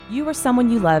You or someone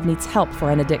you love needs help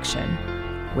for an addiction.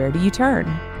 Where do you turn?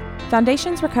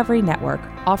 Foundations Recovery Network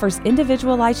offers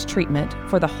individualized treatment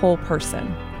for the whole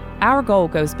person. Our goal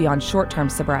goes beyond short-term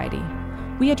sobriety.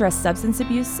 We address substance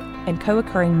abuse and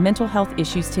co-occurring mental health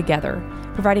issues together,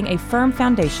 providing a firm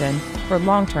foundation for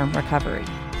long-term recovery.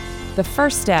 The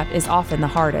first step is often the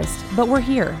hardest, but we're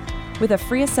here with a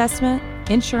free assessment,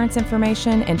 insurance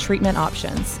information, and treatment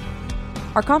options.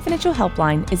 Our confidential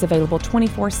helpline is available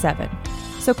 24/7,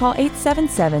 so call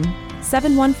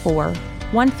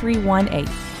 877-714-1318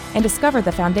 and discover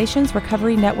the Foundations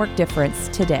Recovery Network difference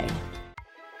today.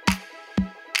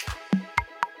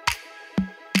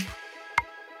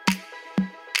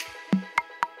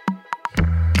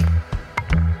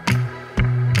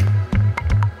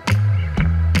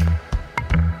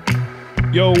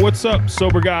 Yo, what's up,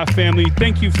 Sober Guy family?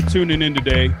 Thank you for tuning in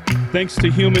today. Thanks to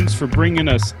Humans for bringing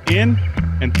us in,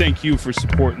 and thank you for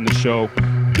supporting the show.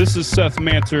 This is Seth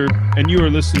Manter, and you are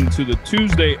listening to the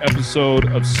Tuesday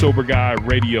episode of Sober Guy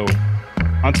Radio.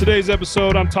 On today's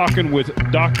episode, I'm talking with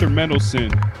Dr.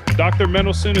 Mendelsohn. Dr.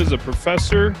 Mendelsohn is a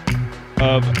professor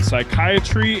of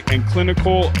psychiatry and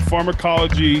clinical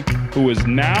pharmacology who is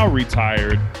now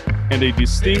retired and a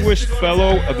distinguished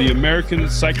fellow of the American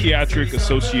Psychiatric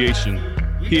Association.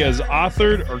 He has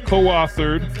authored or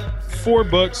co-authored 4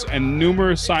 books and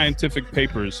numerous scientific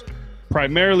papers,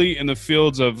 primarily in the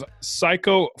fields of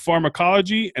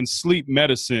psychopharmacology and sleep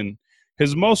medicine.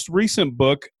 His most recent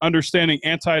book, Understanding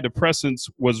Antidepressants,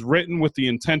 was written with the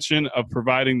intention of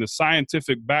providing the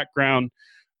scientific background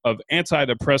of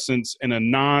antidepressants in a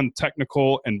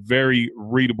non-technical and very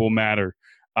readable manner.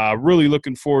 Really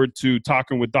looking forward to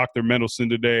talking with Dr. Mendelsohn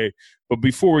today. But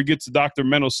before we get to Dr.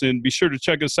 Mendelsohn, be sure to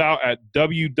check us out at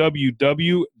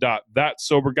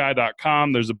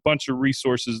www.thatsoberguy.com. There's a bunch of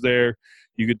resources there.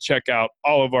 You could check out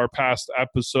all of our past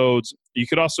episodes. You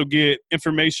could also get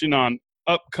information on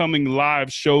upcoming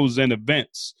live shows and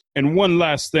events. And one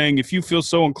last thing, if you feel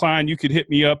so inclined, you could hit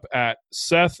me up at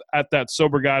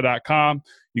seth@thatsoberguy.com.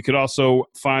 You could also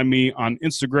find me on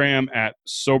Instagram at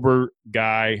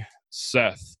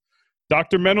soberguyseth.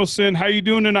 Dr. Mendelsohn, how you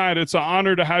doing tonight? It's an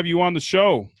honor to have you on the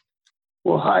show.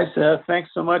 Well, hi, Seth.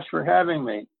 Thanks so much for having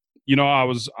me. You know, I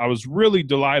was really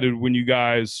delighted when you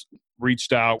guys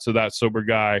reached out to That Sober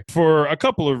Guy for a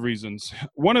couple of reasons.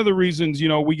 One of the reasons, you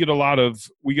know, we get a lot of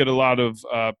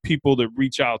people that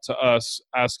reach out to us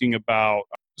asking about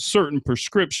certain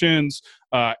prescriptions,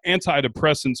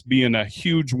 antidepressants being a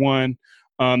huge one.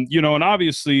 You know, and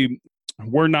obviously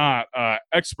we're not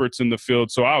experts in the field.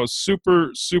 So I was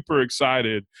super, super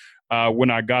excited when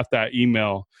I got that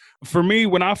email. For me,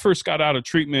 when I first got out of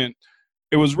treatment,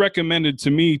 it was recommended to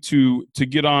me to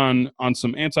get on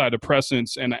some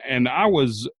antidepressants. And I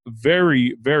was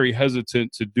very, very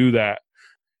hesitant to do that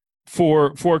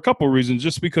for a couple of reasons,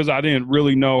 just because I didn't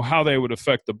really know how they would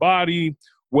affect the body,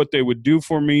 what they would do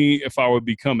for me, if I would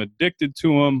become addicted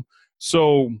to them.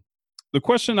 So the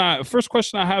first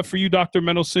question I have for you, Dr.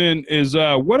 Mendelsohn, is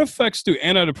what effects do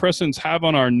antidepressants have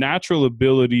on our natural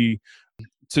ability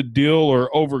to deal or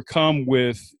overcome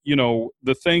with, you know,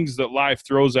 the things that life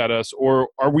throws at us, or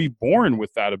are we born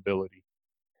with that ability?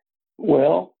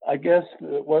 Well, I guess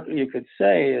what you could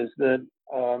say is that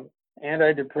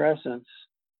antidepressants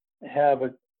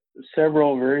have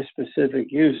several very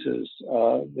specific uses.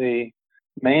 The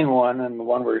main one, and the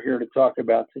one we're here to talk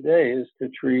about today, is to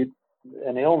treat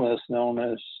an illness known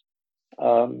as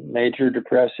major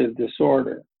depressive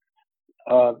disorder.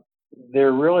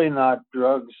 They're really not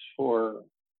drugs for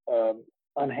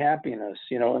unhappiness,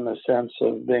 you know, in the sense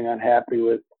of being unhappy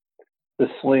with the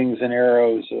slings and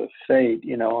arrows of fate,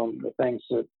 you know, and the things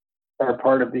that are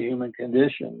part of the human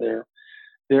condition. They're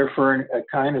for a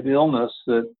kind of illness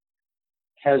that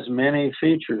has many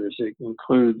features. It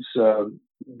includes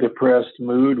depressed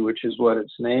mood, which is what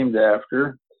it's named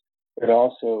after. It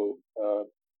also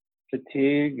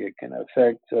fatigue. It can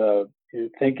affect your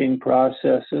thinking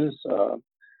processes.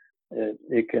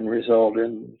 It can result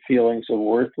in feelings of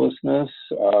worthlessness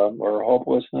or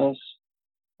hopelessness.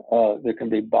 There can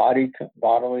be bodily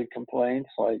complaints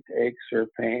like aches or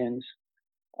pains,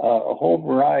 a whole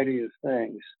variety of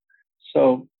things.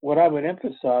 So what I would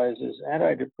emphasize is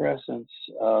antidepressants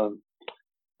are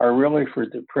really for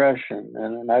depression,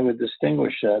 and I would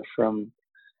distinguish that from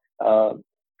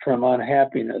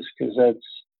unhappiness, because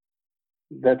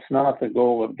that's not the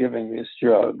goal of giving these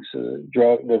drugs.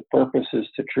 The purpose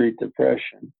is to treat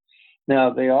depression.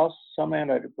 Now, some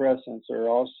antidepressants are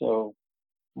also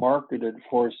marketed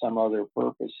for some other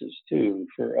purposes too.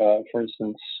 For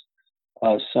instance,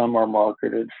 some are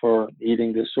marketed for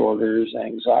eating disorders,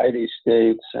 anxiety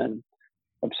states, and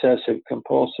obsessive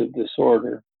compulsive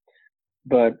disorder.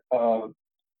 but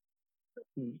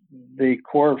the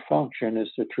core function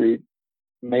is to treat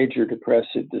major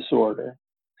depressive disorder.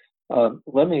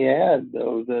 Let me add,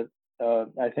 though, that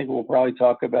I think we'll probably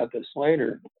talk about this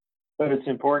later, but it's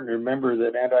important to remember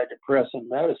that antidepressant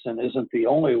medicine isn't the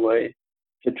only way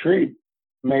to treat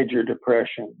major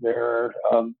depression. There are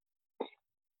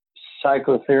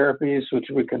psychotherapies, which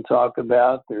we can talk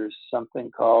about. There's something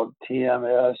called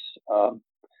TMS,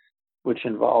 which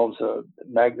involves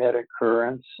magnetic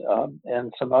currents,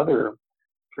 and some other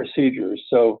procedures.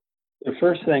 So the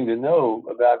first thing to know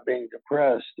about being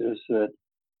depressed is that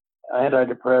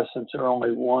antidepressants are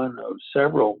only one of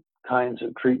several kinds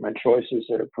of treatment choices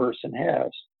that a person has.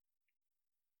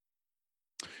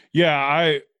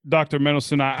 Yeah, Dr.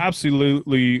 Mendelsohn, I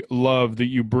absolutely love that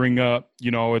you bring up,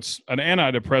 it's an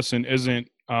antidepressant isn't,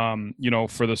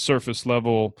 for the surface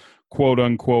level, quote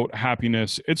unquote,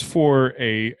 happiness. It's for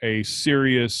a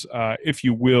serious, if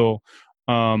you will,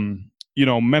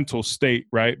 mental state,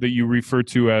 right? That you refer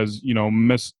to as,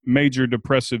 major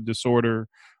depressive disorder,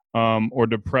 or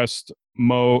depressed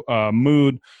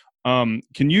mood.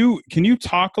 Can you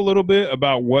talk a little bit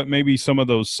about what maybe some of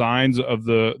those signs of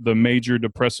the major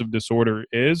depressive disorder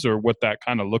is, or what that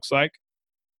kind of looks like?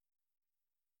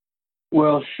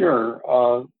 Well, sure.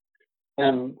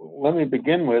 And let me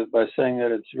begin by saying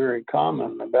that it's very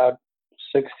common. About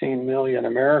 16 million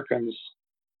Americans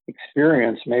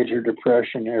experience major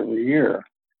depression every year.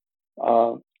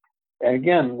 And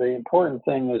again, the important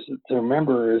thing is to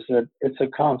remember is that it's a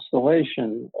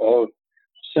constellation of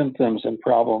symptoms and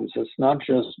problems. It's not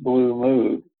just blue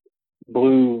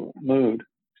mood.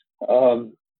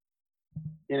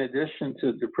 In addition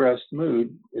to depressed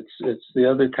mood, it's the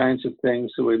other kinds of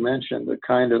things that we mentioned, the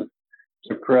kind of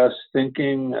depressed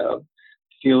thinking,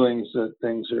 feelings that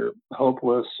things are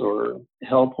hopeless or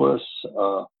helpless,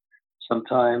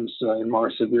 sometimes in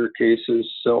more severe cases,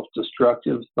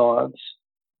 self-destructive thoughts,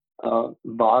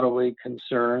 bodily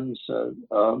concerns,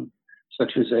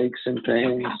 such as aches and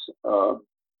pains.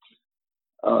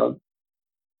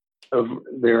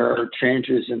 There are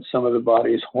changes in some of the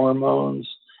body's hormones,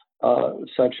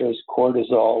 such as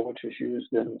cortisol, which is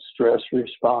used in stress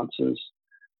responses.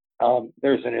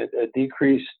 There's a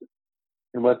decrease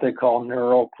in what they call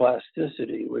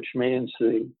neuroplasticity, which means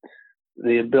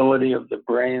the ability of the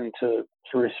brain to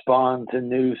respond to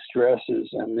new stresses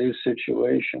and new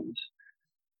situations.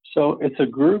 So it's a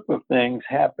group of things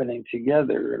happening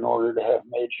together in order to have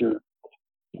major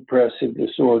depressive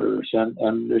disorders.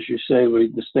 And as you say, we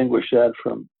distinguish that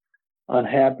from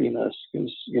unhappiness,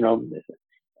 because,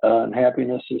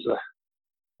 unhappiness is a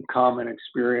common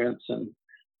experience and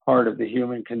part of the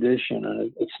human condition.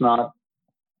 And it's not,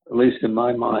 at least in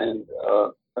my mind,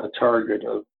 a target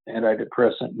of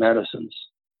antidepressant medicines.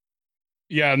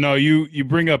 Yeah, no, you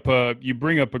bring up a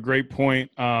great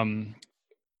point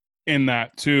in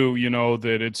that too,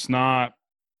 that it's not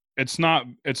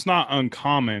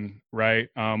uncommon, right?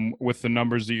 With the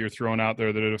numbers that you're throwing out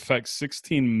there, that it affects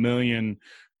 16 million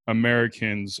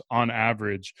Americans on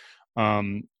average.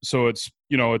 So it's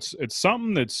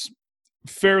something that's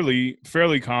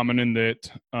fairly common, in that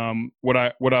what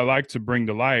I like to bring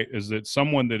to light is that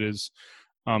someone that is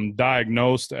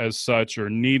diagnosed as such,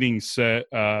 or needing said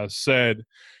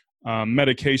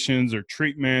medications or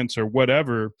treatments or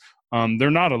whatever,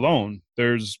 they're not alone.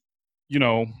 There's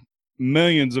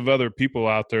millions of other people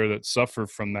out there that suffer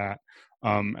from that,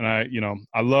 and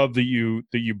I love that you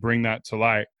bring that to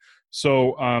light.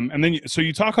 So so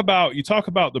you talk about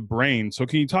the brain. So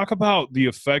can you talk about the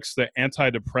effects that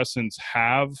antidepressants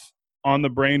have on the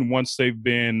brain once they've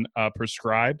been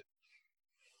prescribed?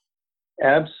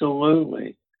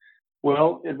 Absolutely.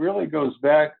 Well, it really goes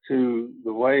back to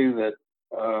the way that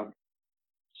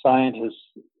scientists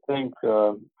think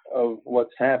of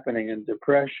what's happening in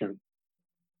depression.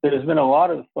 There's been a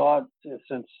lot of thought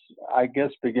since, I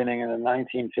guess, beginning in the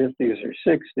 1950s or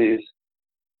 60s,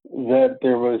 that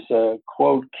there was a,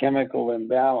 quote, chemical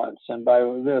imbalance. And by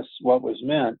this, what was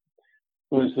meant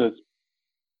was that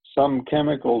some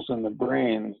chemicals in the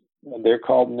brain, they're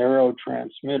called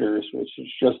neurotransmitters, which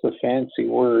is just a fancy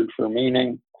word for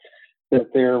meaning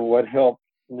that they're what help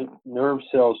nerve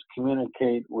cells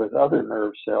communicate with other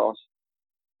nerve cells,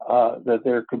 that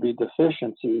there could be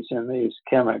deficiencies in these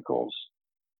chemicals.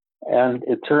 And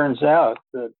it turns out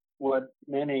that what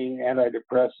many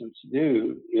antidepressants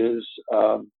do is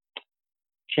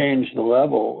change the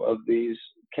level of these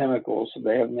chemicals.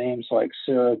 They have names like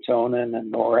serotonin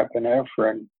and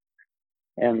norepinephrine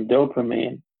and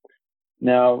dopamine.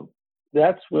 Now,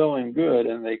 that's well and good,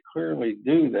 and they clearly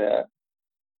do that.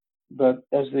 But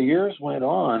as the years went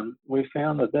on, we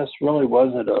found that this really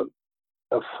wasn't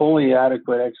a fully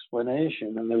adequate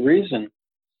explanation. And the reason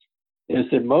is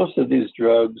that most of these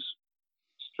drugs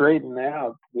straighten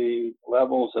out the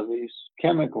levels of these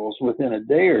chemicals within a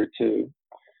day or two.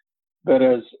 But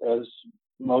as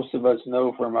most of us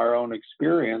know from our own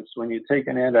experience, when you take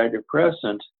an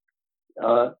antidepressant,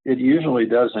 it usually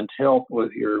doesn't help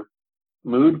with your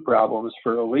mood problems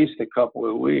for at least a couple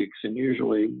of weeks, and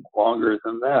usually longer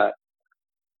than that.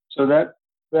 So that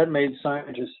made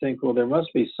scientists think, well, there must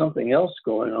be something else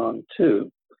going on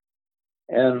too.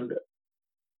 And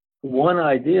one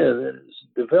idea that is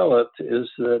developed is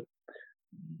that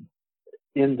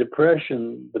in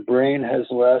depression, the brain has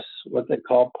less what they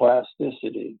call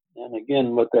plasticity. And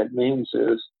again, what that means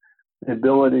is the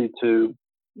ability to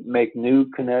make new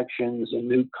connections and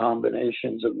new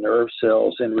combinations of nerve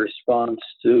cells in response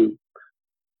to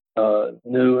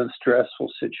new and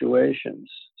stressful situations.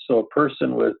 So a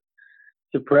person with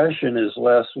depression is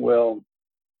less well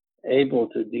able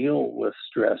to deal with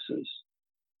stresses.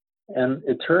 And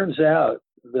it turns out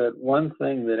that one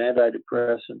thing that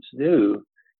antidepressants do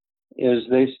is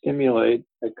they stimulate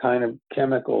a kind of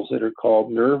chemicals that are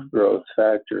called nerve growth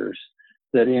factors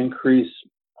that increase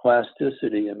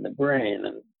plasticity in the brain.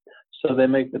 And so they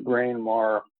make the brain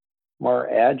more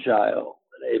agile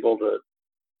and able to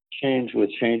change with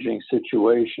changing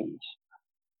situations.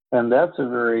 And that's a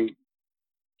very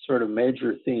sort of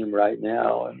major theme right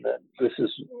now, and that this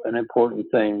is an important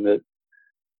thing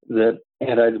that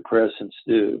antidepressants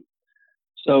do.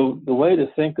 So the way to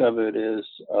think of it is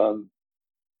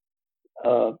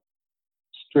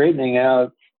straightening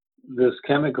out this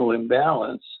chemical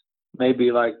imbalance may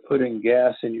be like putting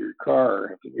gas in your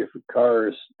car. If a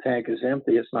car's tank is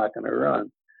empty, it's not going to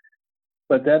run.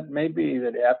 But that may be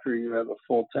that after you have a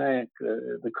full tank,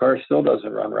 the car still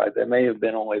doesn't run right. That may have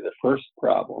been only the first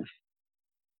problem.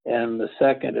 And the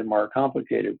second and more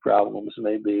complicated problems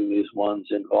may be these ones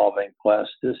involving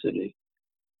plasticity.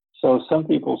 So some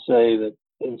people say that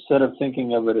instead of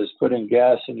thinking of it as putting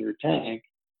gas in your tank,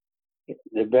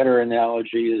 the better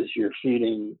analogy is you're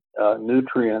feeding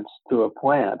nutrients to a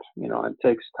plant. You know, it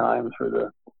takes time for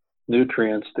the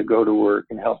nutrients to go to work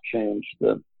and help change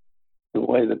the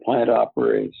way the plant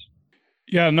operates.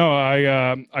 Yeah, no,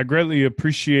 I greatly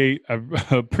appreciate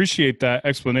that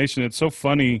explanation. It's so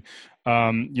funny.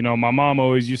 My mom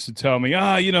always used to tell me,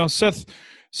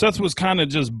 Seth was kind of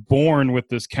just born with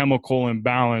this chemical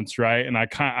imbalance, right? And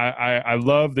I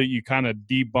love that you kind of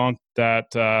debunked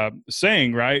that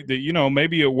saying, right? That,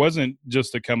 maybe it wasn't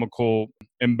just a chemical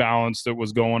imbalance that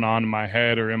was going on in my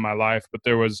head or in my life, but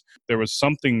there was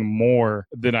something more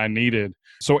that I needed.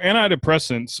 So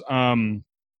antidepressants,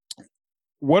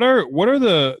 what are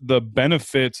the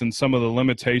benefits and some of the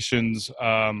limitations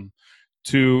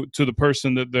to the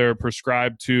person that they're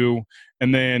prescribed to?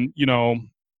 And then,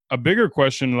 a bigger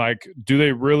question, like, do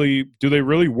they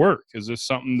really work? Is this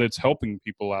something that's helping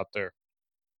people out there?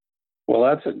 Well,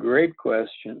 that's a great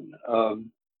question.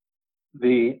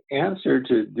 The answer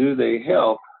to do they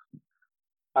help,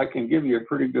 I can give you a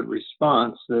pretty good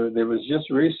response. There was just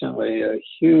recently a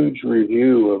huge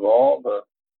review of all the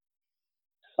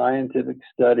scientific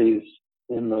studies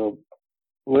in the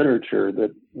literature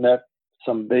that met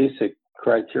some basic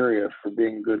criteria for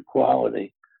being good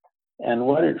quality. And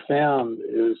what it found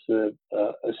is that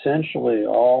essentially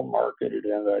all marketed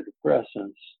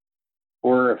antidepressants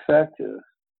were effective.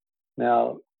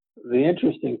 Now, the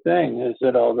interesting thing is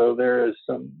that although there is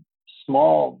some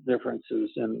small differences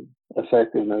in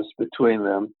effectiveness between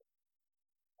them,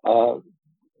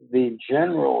 the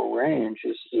general range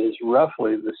is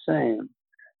roughly the same.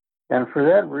 And for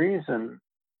that reason,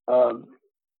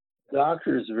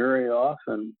 doctors very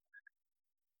often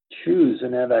choose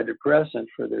an antidepressant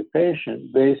for their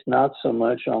patient based not so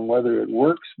much on whether it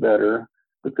works better,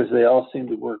 because they all seem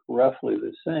to work roughly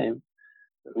the same,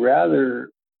 but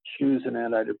rather choose an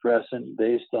antidepressant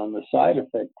based on the side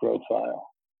effect profile.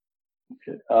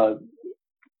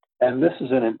 And this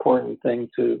is an important thing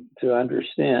to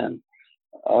understand.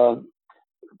 To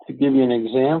give you an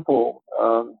example,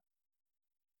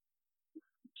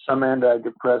 some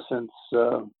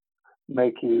antidepressants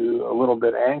make you a little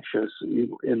bit anxious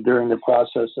during the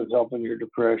process of helping your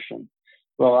depression.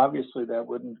 Well, obviously that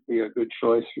wouldn't be a good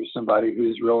choice for somebody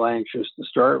who's real anxious to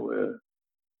start with.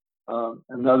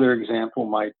 Another example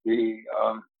might be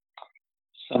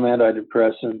some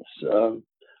antidepressants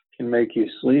can make you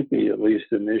sleepy, at least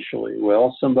initially.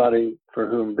 Well, somebody for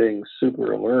whom being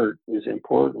super alert is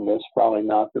important, that's probably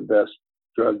not the best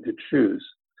drug to choose.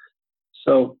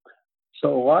 So a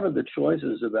lot of the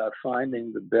choices about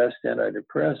finding the best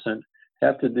antidepressant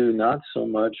have to do not so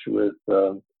much with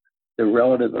the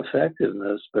relative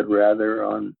effectiveness, but rather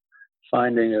on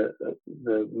finding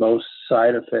the most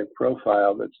side effect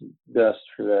profile that's best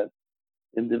for that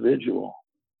individual.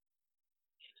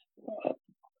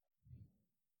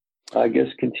 I guess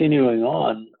continuing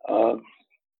on,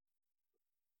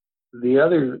 the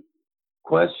other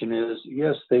question is,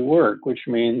 yes, they work, which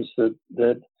means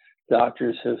that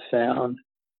doctors have found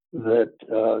that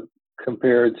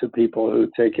compared to people who are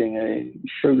taking a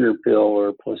sugar pill or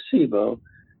a placebo,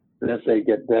 that they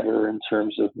get better in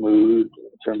terms of mood,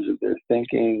 in terms of their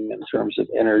thinking, in terms of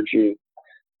energy,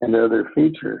 and other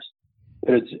features.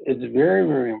 But it's very,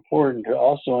 very important to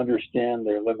also understand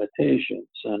their limitations,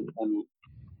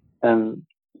 and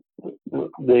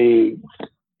the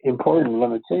important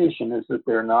limitation is that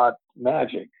they're not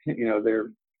magic. You know,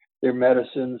 they're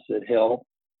medicines that help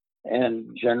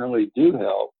and generally do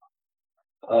help,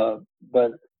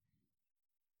 but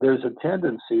there's a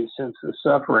tendency, since the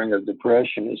suffering of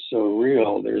depression is so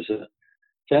real, there's a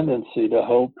tendency to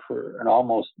hope for an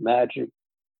almost magic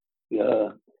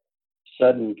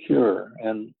sudden cure,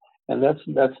 and that's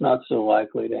not so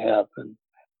likely to happen.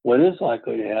 What is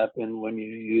likely to happen when you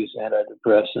use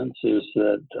antidepressants is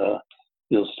that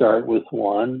you'll start with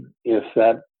one. If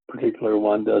that particular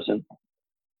one doesn't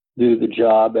do the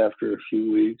job after a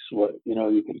few weeks,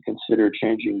 you can consider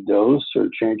changing dose or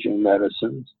changing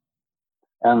medicines.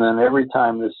 And then every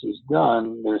time this is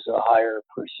done, there's a higher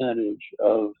percentage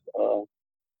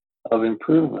of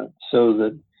improvement. So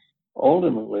that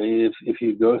ultimately, if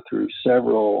you go through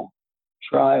several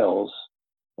trials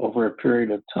over a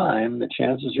period of time, the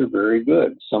chances are very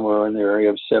good, somewhere in the area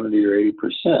of 70 or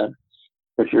 80%,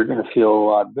 that you're going to feel a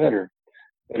lot better.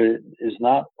 But it is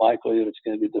not likely that it's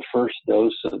going to be the first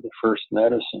dose of the first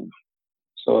medicine.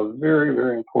 So a very,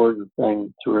 very important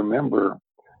thing to remember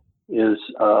is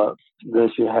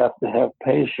that you have to have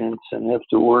patience and have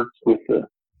to work with the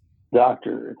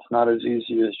doctor. It's not as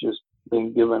easy as just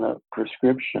being given a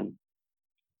prescription.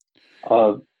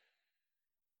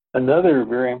 Another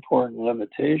very important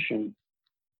limitation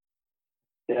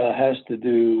has to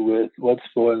do with what's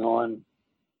going on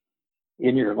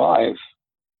in your life.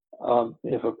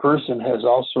 If a person has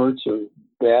all sorts of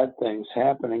bad things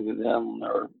happening to them,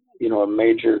 or a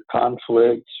major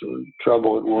conflicts or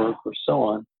trouble at work or so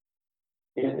on,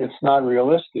 it's not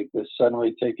realistic that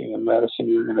suddenly taking a medicine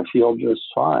you're going to feel just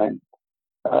fine.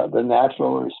 The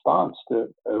natural response to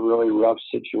a really rough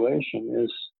situation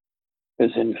is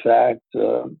in fact,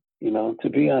 to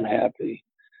be unhappy.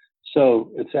 So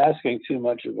it's asking too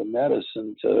much of a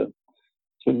medicine to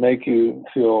make you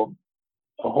feel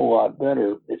a whole lot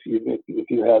better if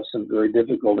you have some very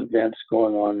difficult events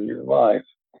going on in your life.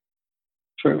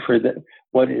 For that,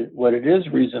 what it is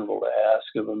reasonable to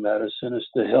ask of a medicine is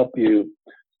to help you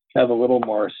have a little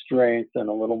more strength and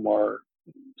a little more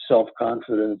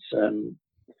self-confidence and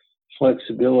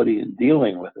flexibility in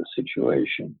dealing with a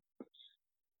situation.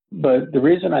 But the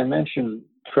reason I mention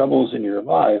troubles in your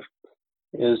life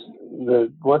is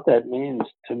that what that means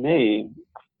to me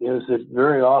is that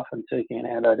very often taking an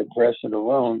antidepressant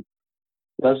alone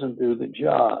doesn't do the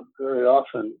job. Very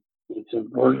often it's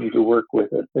important to work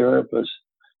with a therapist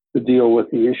to deal with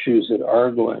the issues that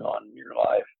are going on in your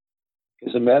life,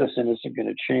 because the medicine isn't going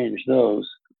to change those,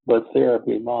 but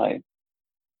therapy might.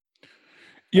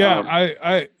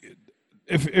 Yeah,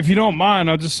 if you don't mind,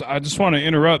 I just want to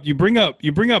interrupt. You bring up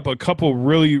a couple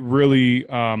really, really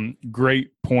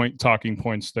great talking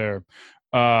points there.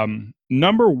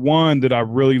 Number one that I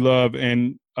really love,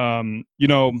 and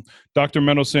Dr.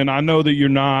 Mendelsohn, I know that you're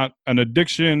not an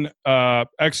addiction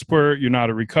expert, you're not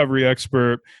a recovery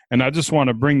expert, and I just want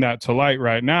to bring that to light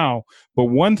right now. But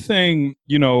one thing,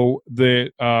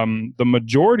 that the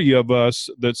majority of us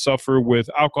that suffer with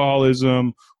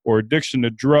alcoholism or addiction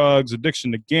to drugs,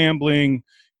 addiction to gambling,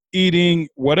 eating,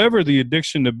 whatever the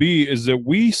addiction to be, is that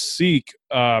we seek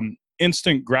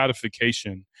instant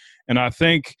gratification. And I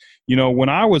think, when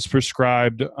I was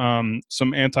prescribed some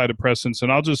antidepressants,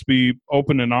 and I'll just be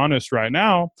open and honest right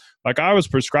now, like I was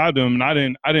prescribed them and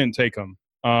I didn't take them.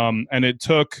 And it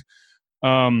took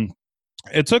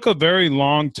a very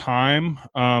long time,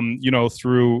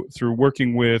 through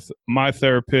working with my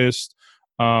therapist,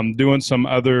 doing some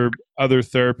other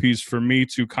therapies for me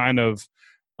to kind of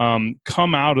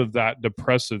come out of that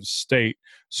depressive state.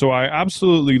 So I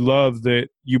absolutely love that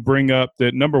you bring up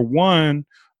that, number one,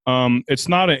 it's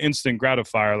not an instant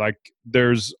gratifier. Like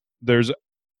there's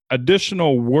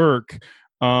additional work,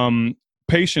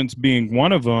 patience being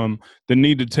one of them, that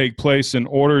need to take place in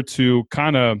order to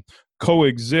kind of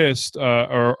coexist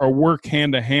or work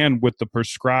hand to hand with the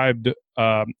prescribed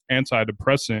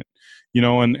antidepressant,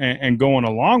 and going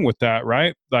along with that,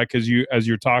 right? Like as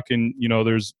you're talking,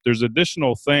 there's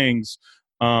additional things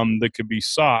that could be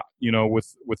sought,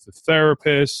 with the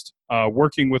therapist,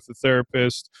 working with the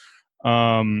therapist.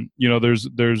 There's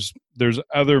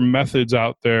other methods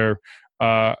out there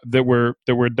that we're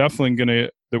definitely gonna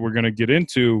get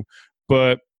into,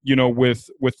 but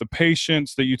with the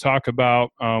patients that you talk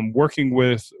about, working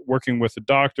with a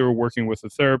doctor, working with a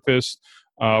therapist,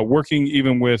 working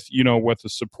even with a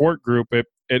support group,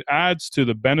 it adds to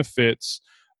the benefits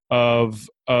of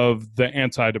the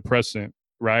antidepressant,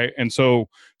 right? And so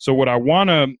what I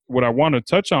wanna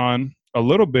touch on a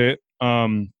little bit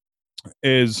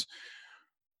is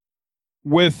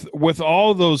with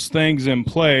all those things in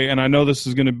play, and I know this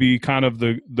is going to be kind of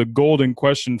the golden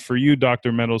question for you,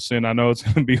 Dr. Mendelsohn. I know it's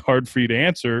going to be hard for you to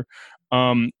answer.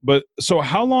 But so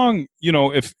how long,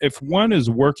 if one is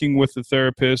working with the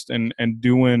therapist and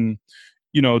doing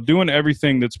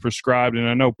everything that's prescribed, and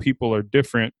I know people are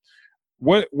different,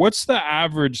 what's the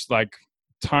average like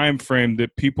time frame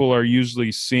that people are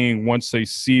usually seeing once they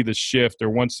see the shift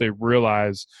or once they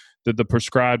realize that the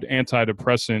prescribed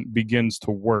antidepressant begins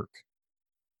to work?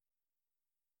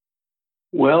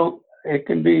 Well, it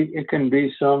can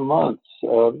be some months.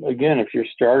 Again, if you're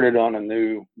started on a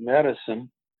new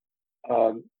medicine,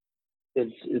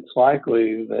 it's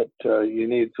likely that you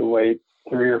need to wait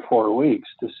 3 or 4 weeks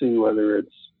to see whether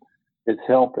it's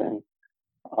helping.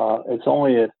 It's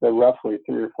only at the roughly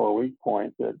 3 or 4 week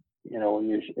point that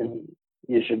you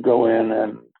should go in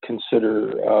and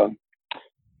consider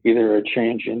either a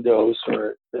change in dose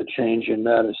or a change in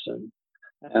medicine.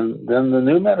 And then the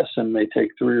new medicine may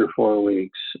take 3 or 4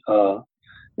 weeks.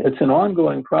 It's an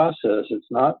ongoing process.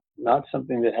 It's not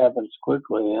something that happens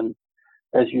quickly. And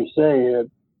as you say,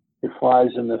 it flies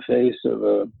in the face of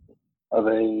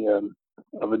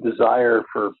a desire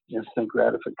for instant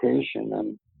gratification.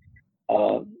 And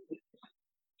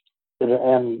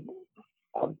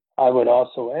I would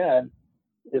also add,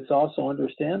 it's also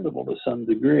understandable to some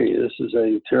degree. This is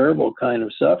a terrible kind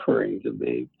of suffering to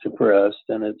be depressed,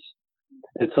 and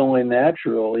it's only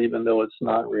natural, even though it's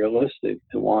not realistic,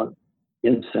 to want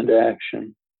instant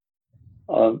action.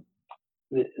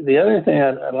 The other thing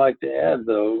I'd like to add,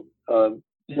 though,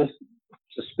 just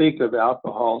to speak of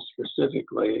alcohol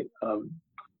specifically,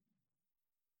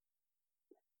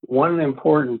 one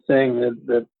important thing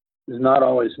that is not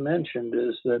always mentioned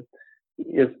is that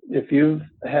if you've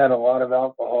had a lot of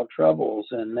alcohol troubles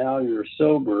and now you're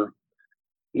sober,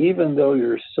 even though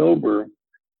you're sober,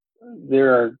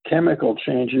 there are chemical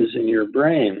changes in your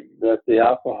brain that the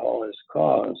alcohol has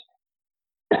caused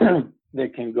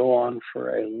that can go on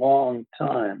for a long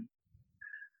time.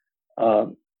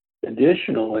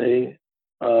 Additionally,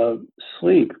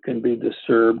 sleep can be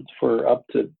disturbed for up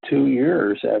to 2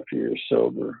 years after you're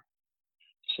sober.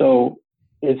 So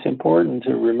it's important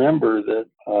to remember that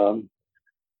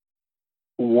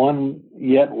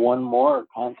one more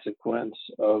consequence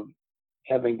of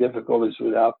having difficulties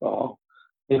with alcohol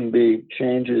can be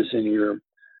changes in your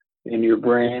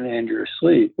brain and your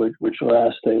sleep, which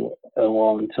last a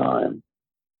long time.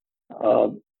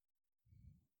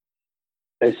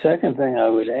 A second thing I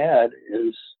would add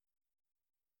is,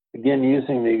 again,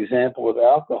 using the example of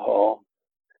alcohol,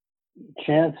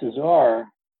 chances are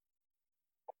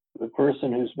the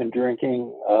person who's been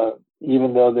drinking,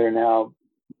 even though they're now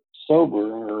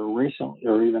sober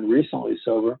or even recently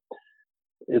sober,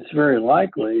 it's very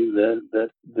likely that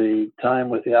the time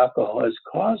with the alcohol has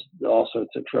caused all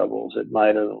sorts of troubles. It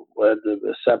might have led to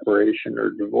the separation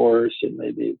or divorce. It may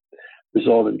be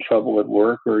result in trouble at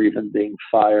work or even being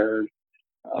fired.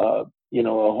 A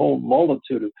whole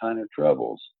multitude of kind of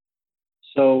troubles.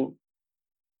 So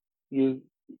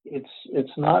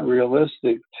it's not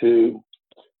realistic to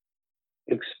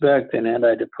expect an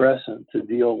antidepressant to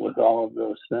deal with all of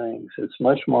those things. It's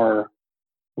much more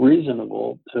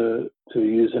reasonable to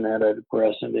use an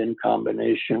antidepressant in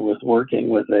combination with working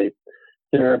with a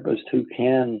therapist who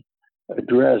can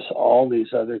address all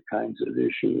these other kinds of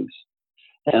issues.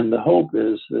 And the hope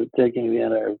is that taking the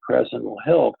antidepressant will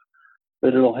help,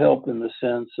 but it'll help in the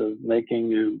sense of making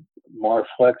you more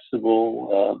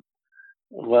flexible,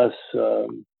 less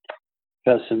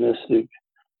pessimistic,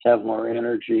 have more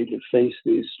energy to face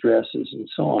these stresses and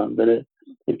so on. But it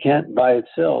can't by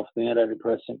itself, the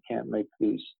antidepressant can't make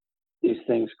these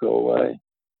things go away.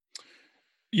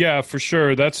 Yeah, for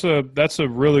sure. That's a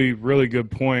really, really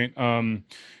good point. I've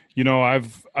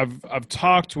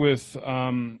talked with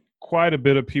quite a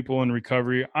bit of people in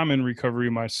recovery. I'm in recovery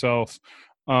myself.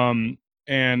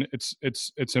 And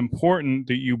it's important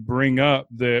that you bring up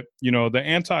that, the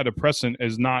antidepressant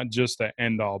is not just the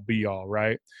end all be all,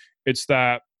 right? It's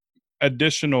that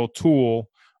additional tool,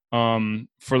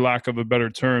 for lack of a better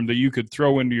term, that you could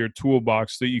throw into your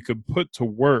toolbox that you could put to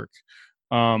work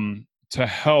to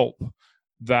help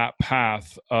that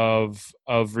path of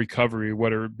recovery,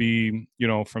 whether it be,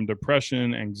 from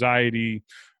depression, anxiety,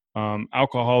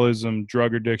 alcoholism,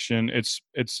 drug addiction. It's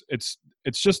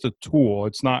just a tool.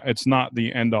 It's not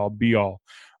the end all be all.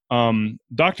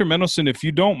 Dr. Mendelsohn, if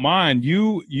you don't mind,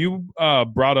 you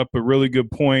brought up a really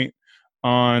good point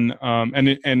on,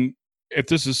 and if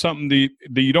this is something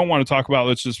that you don't want to talk about,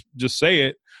 let's just say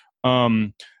it.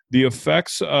 The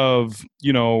effects of,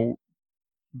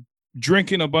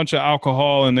 drinking a bunch of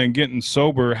alcohol and then getting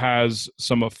sober has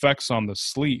some effects on the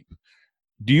sleep.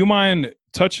 Do you mind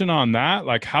touching on that?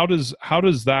 Like, how does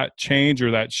that change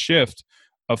or that shift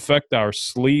affect our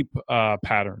sleep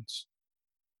patterns?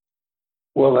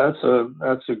 Well,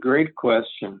 that's a great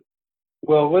question.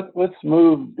 Well, let's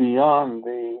move beyond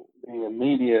the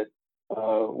immediate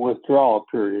withdrawal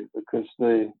period, because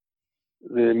the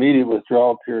immediate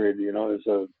withdrawal period, is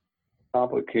a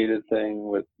complicated thing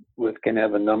with can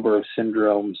have a number of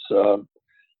syndromes,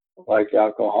 like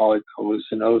alcoholic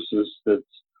hallucinosis, that's,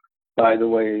 by the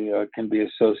way, can be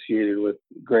associated with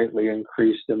greatly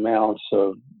increased amounts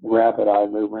of rapid eye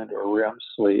movement or REM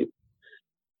sleep,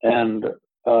 and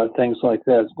things like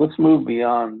that. Let's move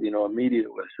beyond,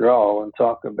 immediate withdrawal and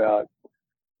talk about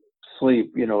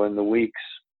sleep, in the weeks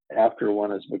after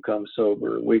one has become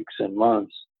sober, weeks and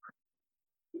months.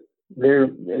 There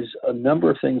is a number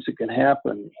of things that can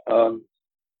happen.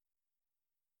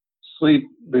 Sleep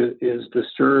is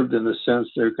disturbed in the sense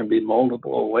there can be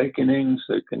multiple awakenings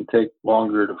that can take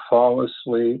longer to fall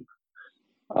asleep.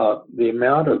 The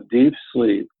amount of deep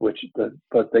sleep, what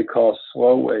they call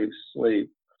slow wave sleep,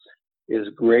 is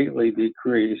greatly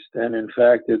decreased. And in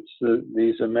fact, it's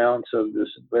these amounts of this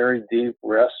very deep,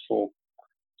 restful,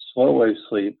 slow wave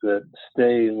sleep that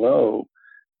stay low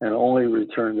and only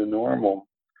return to normal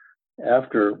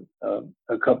after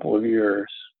a couple of years.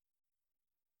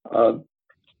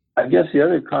 I guess the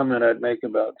other comment I'd make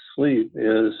about sleep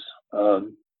is,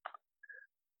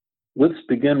 let's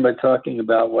begin by talking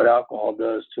about what alcohol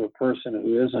does to a person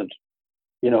who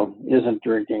isn't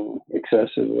drinking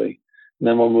excessively. And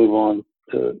then we'll move on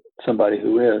to somebody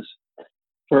who is.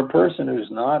 For a person who's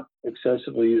not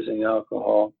excessively using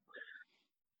alcohol,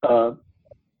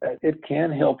 it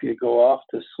can help you go off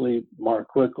to sleep more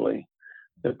quickly.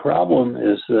 The problem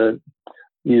is that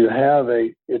you have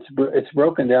it's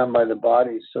broken down by the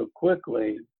body so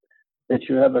quickly that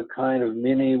you have a kind of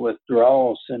mini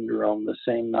withdrawal syndrome the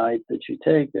same night that you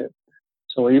take it.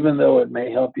 So even though it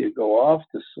may help you go off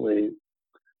to sleep,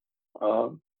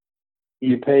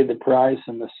 you pay the price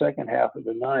in the second half of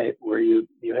the night where you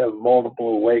have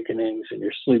multiple awakenings and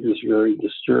your sleep is very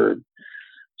disturbed.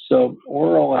 So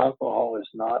oral alcohol is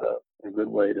not a good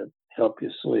way to help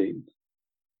you sleep.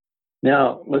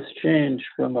 Now, let's change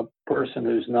from a person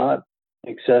who's not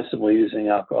excessively using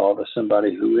alcohol to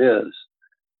somebody who is.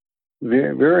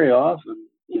 Very, very often,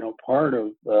 part of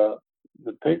the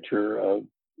picture of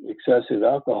excessive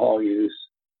alcohol use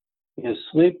is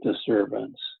sleep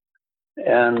disturbance.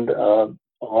 And a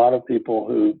lot of people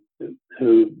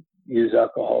who use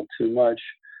alcohol too much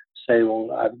say,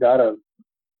 well, I've got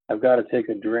to take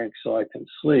a drink so I can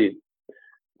sleep.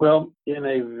 Well, in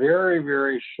a very,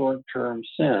 very short-term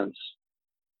sense,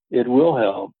 it will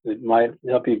help. It might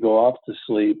help you go off to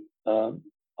sleep on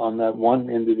that one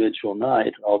individual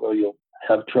night, although you'll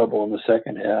have trouble in the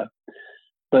second half.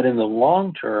 But in the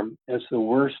long term, it's the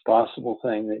worst possible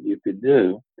thing that you could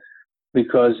do,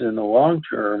 because in the long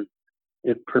term,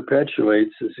 it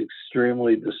perpetuates this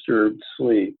extremely disturbed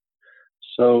sleep.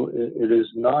 So it is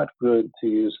not good to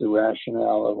use the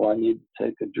rationale of, well, I need to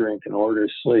take a drink in order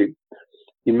to sleep.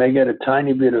 You may get a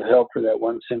tiny bit of help for that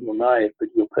one single night, but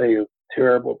you'll pay a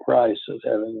terrible price of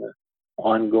having an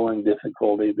ongoing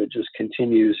difficulty that just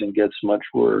continues and gets much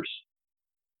worse.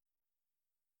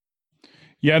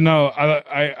 Yeah, no,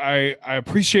 I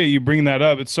appreciate you bringing that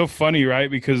up. It's so funny,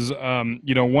 right? Because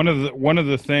one of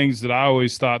the things that I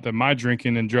always thought that my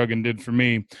drinking and drugging did for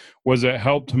me was it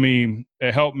helped me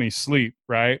sleep,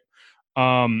 right?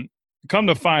 Come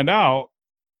to find out,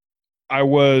 I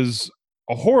was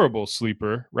a horrible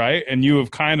sleeper, right? And you have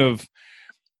kind of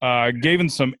given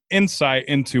some insight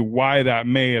into why that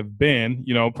may have been,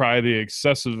 probably the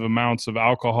excessive amounts of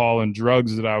alcohol and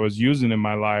drugs that I was using in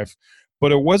my life.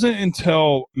 But it wasn't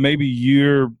until maybe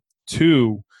year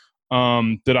 2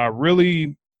 that I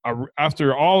really,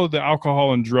 after all of the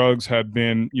alcohol and drugs had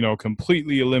been,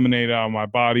 completely eliminated out of my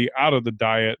body, out of the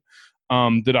diet,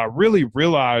 that I really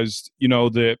realized,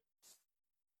 that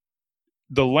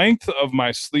the length of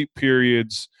my sleep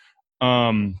periods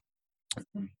kind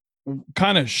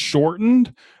of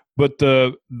shortened, but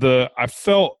I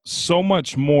felt so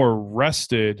much more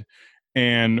rested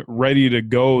and ready to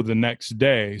go the next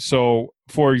day. So,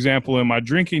 for example, in my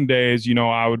drinking days,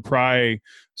 I would probably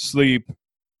sleep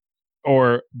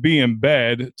or be in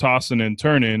bed, tossing and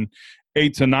turning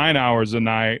 8 to 9 hours a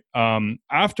night.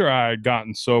 After I had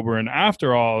gotten sober and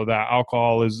after all of that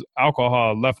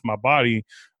alcohol left my body,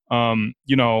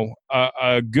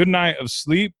 a good night of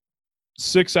sleep,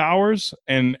 6 hours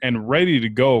and ready to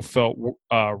go, felt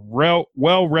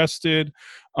well rested.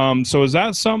 So is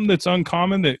that something that's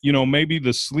uncommon, that maybe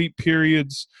the sleep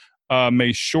periods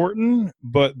may shorten,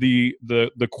 but the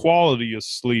quality of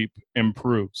sleep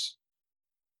improves?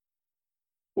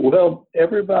 Well,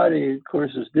 everybody, of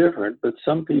course, is different, but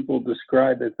some people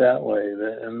describe it that way.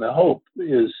 And the hope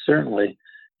is certainly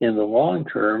in the long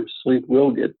term, sleep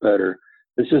will get better.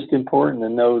 It's just important to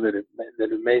know that it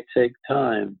may take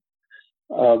time.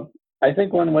 I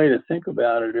think one way to think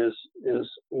about it is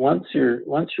once you're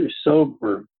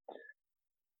sober,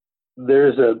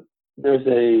 there's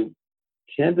a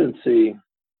tendency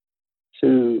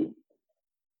to,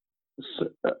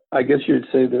 I guess you'd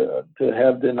say, to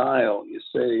have denial. You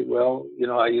say, well,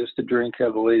 I used to drink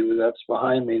heavily, but that's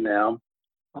behind me now.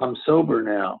 I'm sober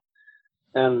now.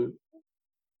 And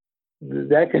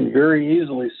that can very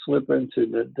easily slip into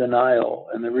the denial.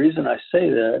 And the reason I say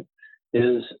that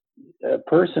is a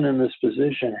person in this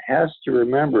position has to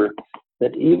remember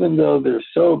that even though they're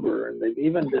sober, and they've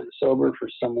even been sober for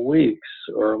some weeks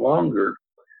or longer,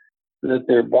 that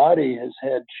their body has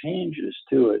had changes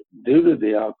to it due to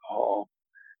the alcohol.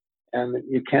 And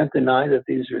you can't deny that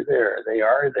these are there. They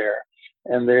are there,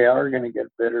 and they are going to get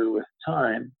better with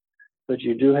time. But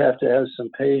you do have to have some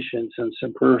patience and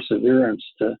some perseverance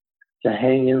to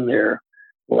hang in there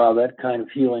while that kind of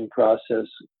healing process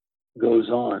goes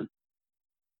on.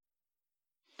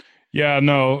 Yeah,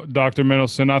 no, Dr.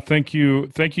 Mendelsohn, I thank you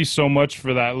so much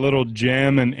for that little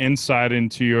gem and insight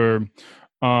into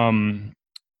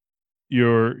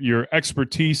your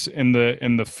expertise in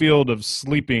the field of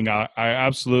sleeping. I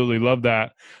absolutely love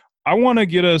that. I want to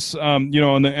get us, and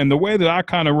the way that I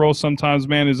kind of roll sometimes,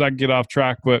 man, is I get off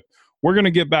track, but we're going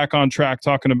to get back on track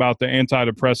talking about the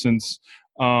antidepressants.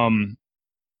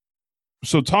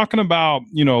 So talking about,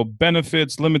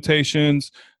 benefits, limitations,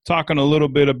 talking a little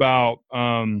bit about,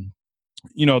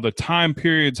 the time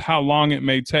periods, how long it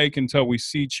may take until we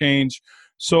see change.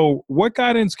 So what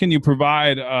guidance can you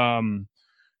provide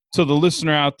to the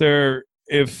listener out there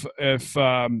if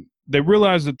they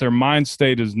realize that their mind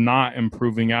state is not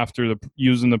improving after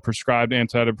using the prescribed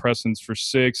antidepressants for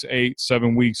 6, 8,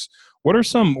 7 weeks? What are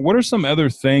some other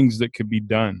things that could be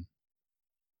done?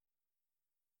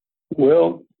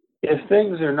 Well, if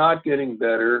things are not getting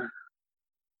better,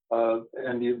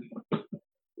 and you've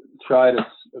tried a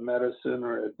medicine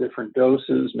or at different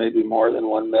doses, maybe more than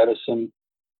one medicine,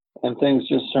 and things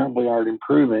just certainly aren't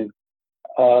improving,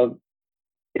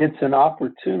 it's an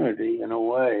opportunity in a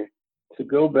way to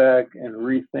go back and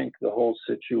rethink the whole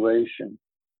situation.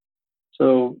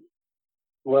 So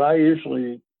what I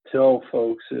usually tell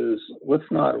folks is, let's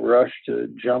not rush to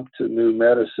jump to new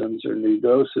medicines or new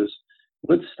doses.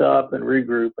 Let's stop and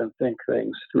regroup and think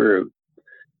things through.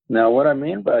 Now, what I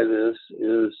mean by this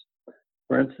is,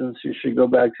 for instance, you should go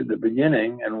back to the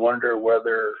beginning and wonder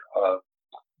whether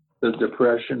the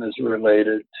depression is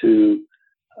related to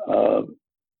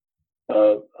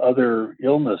other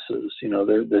illnesses.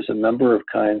 There's a number of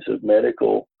kinds of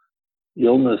medical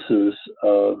illnesses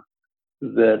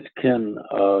that can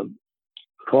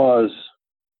cause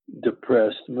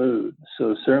depressed mood.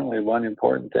 So certainly one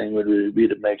important thing would be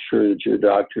to make sure that your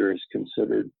doctor has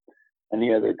considered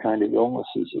any other kind of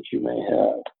illnesses that you may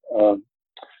have.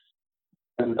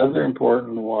 Another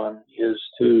important one is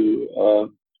to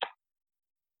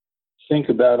think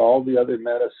about all the other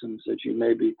medicines that you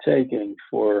may be taking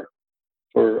for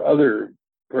other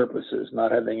purposes,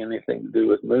 not having anything to do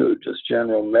with mood, just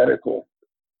general medical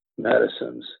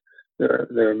medicines. There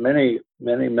are many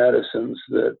medicines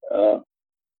that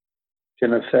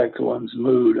can affect one's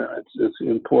mood, and it's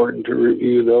important to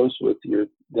review those with your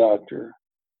doctor.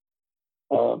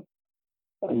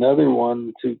 Another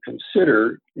one to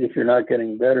consider if you're not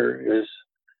getting better is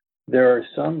there are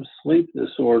some sleep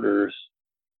disorders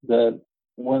that,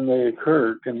 when they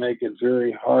occur, can make it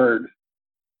very hard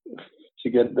to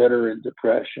get better in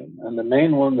depression. And the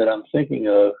main one that I'm thinking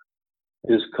of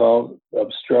is called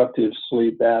obstructive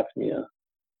sleep apnea.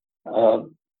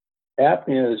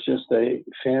 Apnea is just a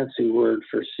fancy word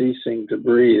for ceasing to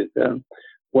breathe. And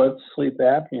what sleep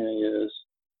apnea is,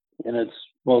 in its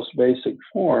most basic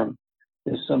form,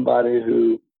 is somebody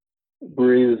who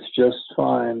breathes just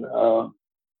fine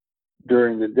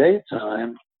during the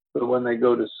daytime, but when they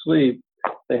go to sleep,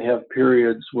 they have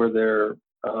periods where they're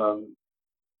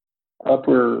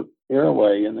upper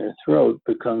airway in their throat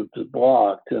becomes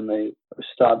blocked and they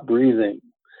stop breathing.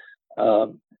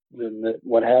 Then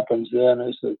what happens then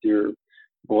is that your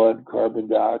blood carbon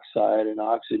dioxide and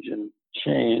oxygen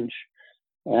change,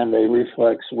 and a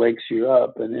reflex wakes you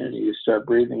up, and then you start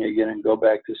breathing again and go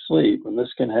back to sleep. And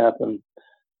this can happen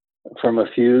from a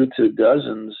few to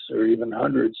dozens or even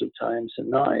hundreds of times a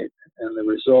night. And the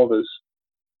result is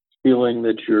feeling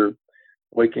that you're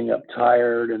waking up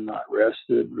tired and not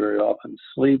rested, very often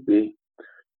sleepy.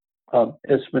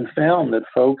 It's been found that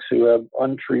folks who have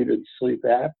untreated sleep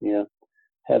apnea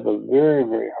have a very,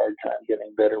 very hard time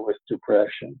getting better with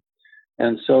depression.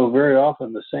 And so very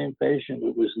often the same patient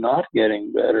who was not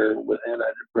getting better with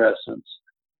antidepressants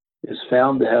is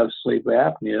found to have sleep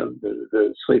apnea.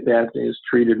 The sleep apnea is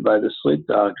treated by the sleep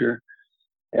doctor,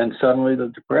 and suddenly the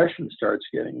depression starts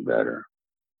getting better.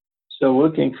 So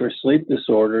looking for sleep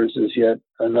disorders is yet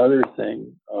another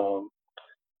thing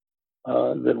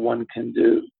that one can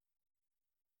do.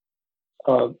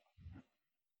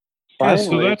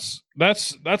 Finally, yeah,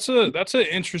 so that's an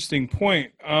interesting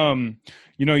point.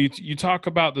 You talk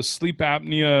about the sleep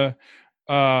apnea.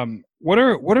 What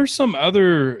are some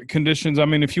other conditions? I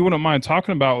mean, if you wouldn't mind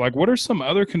talking about, like, what are some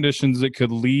other conditions that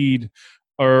could lead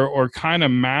or kind of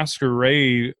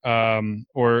masquerade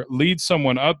or lead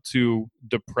someone up to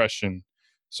depression?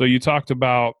 So you talked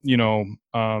about,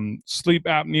 sleep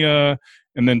apnea,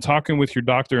 and then talking with your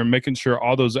doctor and making sure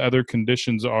all those other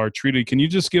conditions are treated. Can you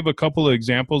just give a couple of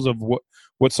examples of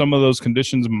what some of those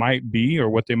conditions might be or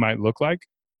what they might look like?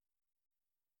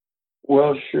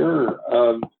 Well, sure.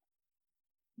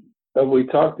 We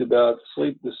talked about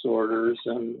sleep disorders,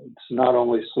 and it's not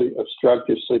only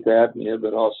obstructive sleep apnea,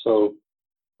 but also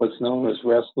what's known as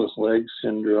restless leg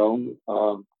syndrome.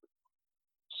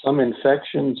 Some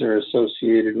infections are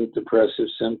associated with depressive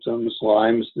symptoms: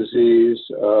 Lyme's disease,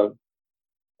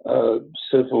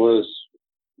 syphilis,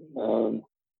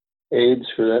 AIDS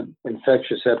for that,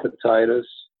 infectious hepatitis,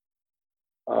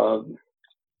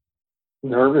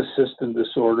 nervous system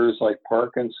disorders like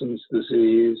Parkinson's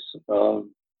disease,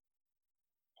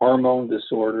 hormone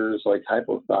disorders like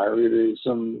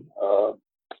hypothyroidism,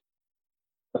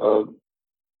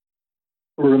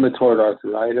 rheumatoid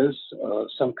arthritis,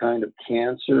 some kind of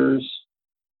cancers,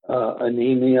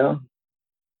 anemia,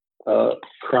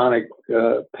 chronic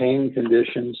pain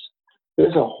conditions.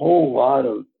 There's a whole lot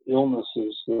of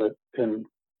illnesses that can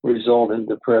result in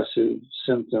depressive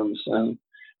symptoms, and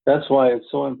that's why it's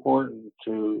so important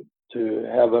to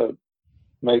have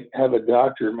a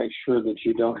doctor make sure that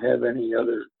you don't have any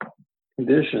other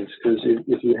conditions, because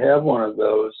if you have one of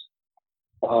those,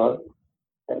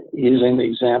 using the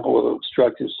example of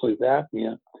obstructive sleep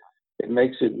apnea, it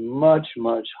makes it much,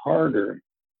 much harder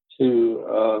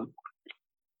to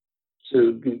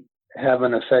have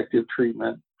an effective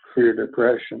treatment for your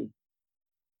depression.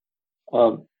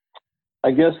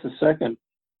 I guess the second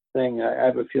thing I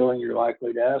have a feeling you're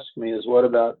likely to ask me is, what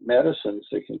about medicines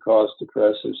that can cause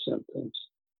depressive symptoms?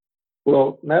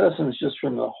 Well, medicines just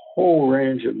from the whole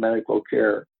range of medical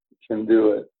care can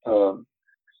do it.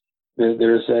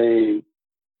 There's a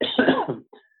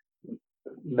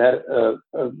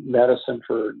medicine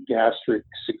for gastric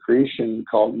secretion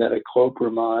called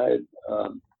metoclopramide,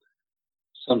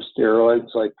 some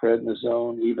steroids like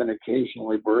prednisone, even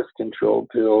occasionally birth control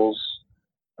pills.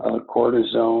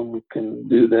 Cortisone can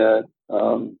do that.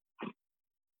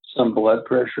 Some blood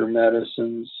pressure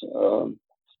medicines,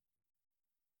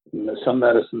 some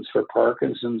medicines for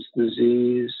Parkinson's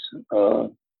disease.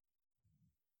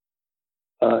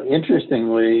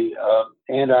 Interestingly,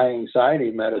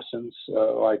 anti-anxiety medicines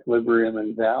like Librium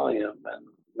and Valium and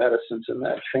medicines in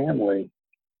that family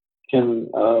can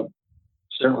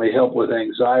certainly help with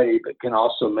anxiety, but can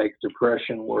also make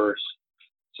depression worse.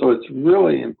 So it's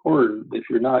really important, if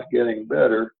you're not getting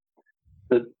better,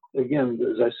 that, again,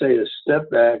 as I say, to step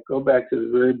back, go back to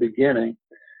the very beginning,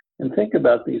 and think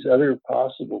about these other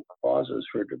possible causes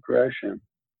for depression.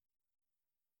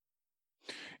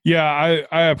 Yeah,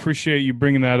 I appreciate you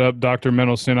bringing that up, Dr.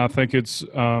 Mendelsohn. I think it's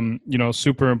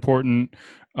super important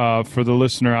for the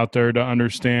listener out there to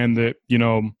understand that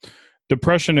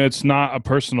depression, it's not a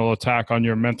personal attack on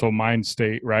your mental mind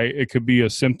state, right? It could be a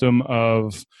symptom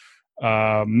of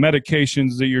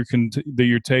medications that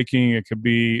you're taking. It could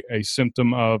be a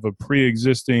symptom of a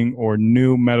pre-existing or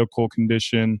new medical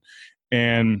condition,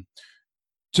 and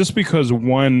just because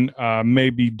one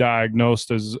may be diagnosed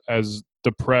as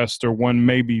depressed, or one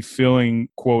may be feeling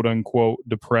quote unquote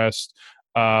depressed,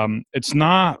 it's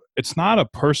not a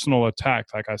personal attack,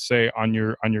 like I say, on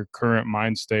your current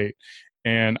mind state.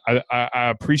 And I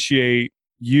appreciate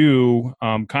you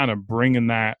kind of bringing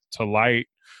that to light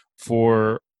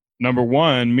for number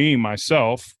one, me,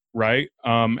 myself, right?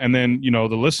 And then,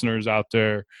 the listeners out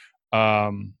there.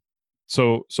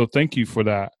 So thank you for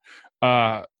that.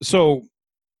 So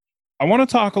I want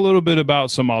to talk a little bit about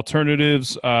some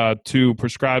alternatives to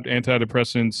prescribed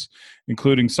antidepressants,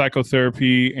 including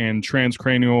psychotherapy and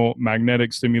transcranial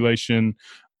magnetic stimulation.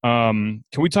 Can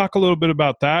we talk a little bit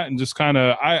about that? And just kind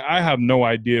of, I have no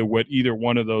idea what either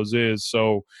one of those is.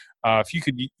 So if you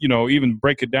could, even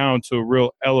break it down to a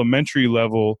real elementary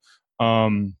level,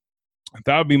 that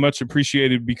would be much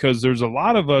appreciated, because there's a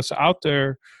lot of us out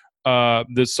there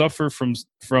that suffer from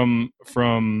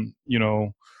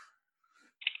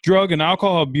drug and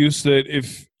alcohol abuse, that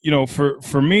if,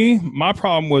 for me, my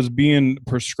problem was being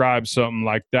prescribed something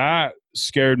like that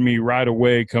scared me right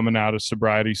away coming out of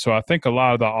sobriety. So I think a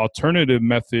lot of the alternative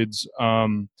methods,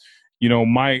 might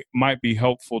be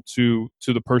helpful to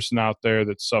the person out there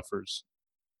that suffers.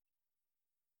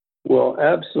 Well,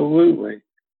 absolutely.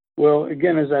 Well,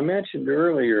 again, as I mentioned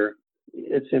earlier,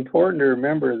 it's important to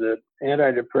remember that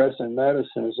antidepressant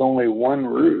medicine is only one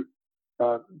route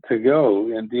to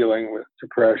go in dealing with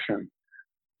depression.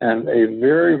 And a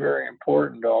very, very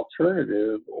important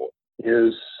alternative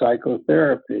is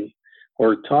psychotherapy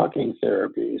or talking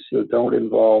therapies that don't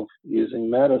involve using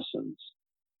medicines.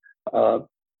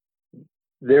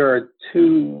 There are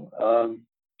two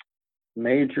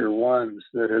major ones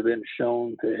that have been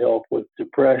shown to help with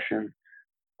depression,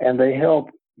 and they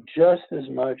help just as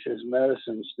much as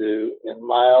medicines do in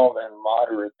mild and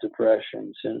moderate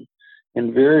depressions. And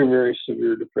in very, very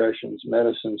severe depressions,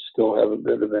 medicines still have a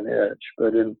bit of an edge,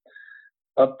 but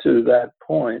up to that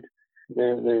point,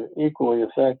 they're equally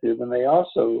effective, and they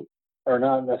also are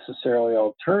not necessarily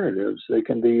alternatives. They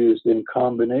can be used in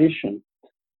combination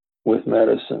with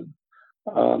medicine,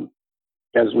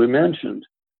 as we mentioned.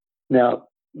 Now,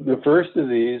 the first of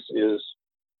these is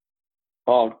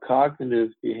called cognitive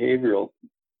behavioral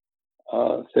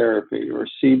therapy, or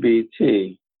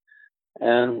CBT.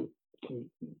 And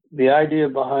the idea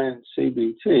behind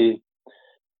CBT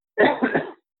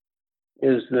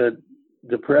is that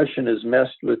depression has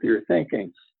messed with your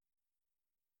thinking.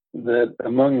 That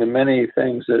among the many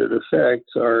things that it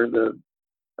affects are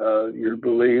your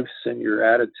beliefs and your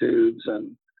attitudes,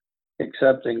 and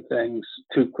accepting things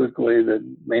too quickly that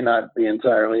may not be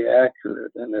entirely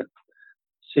accurate. And that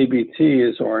CBT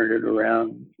is oriented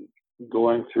around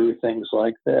going through things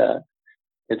like that.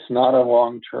 It's not a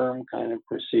long-term kind of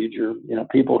procedure.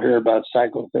 People hear about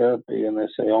psychotherapy and they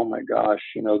say, oh my gosh,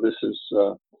 this is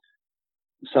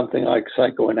something like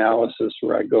psychoanalysis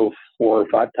where I go 4 or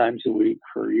 5 times a week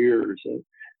for years. It's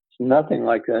nothing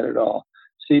like that at all.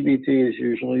 CBT is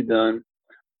usually done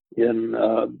in,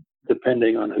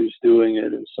 depending on who's doing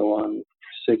it and so on,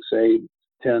 6, 8,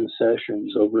 10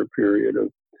 sessions over a period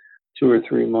of 2 or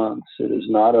 3 months. It is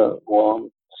not a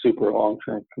super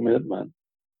long-term commitment.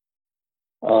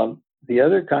 The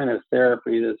other kind of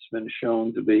therapy that's been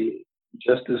shown to be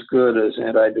just as good as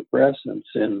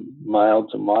antidepressants in mild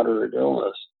to moderate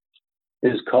illness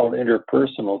is called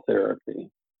interpersonal therapy.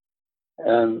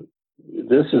 And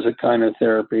this is a kind of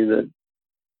therapy that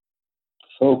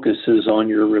focuses on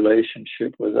your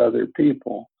relationship with other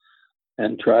people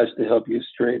and tries to help you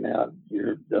straighten out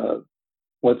your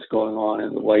what's going on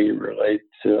in the way you relate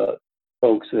to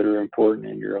folks that are important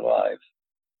in your life.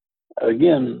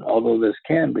 Again, although this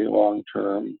can be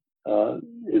long-term,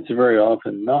 it's very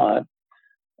often not,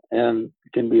 and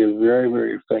can be a very,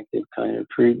 very effective kind of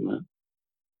treatment.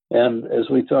 And as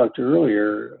we talked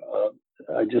earlier,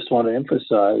 I just want to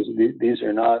emphasize these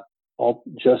are not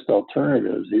just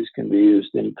alternatives. These can be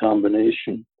used in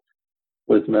combination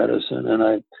with medicine.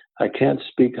 And I can't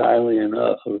speak highly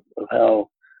enough of how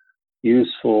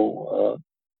useful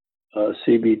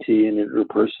CBT and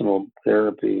interpersonal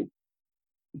therapy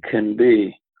can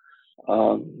be.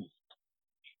 I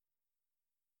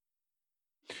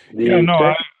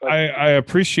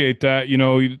appreciate that.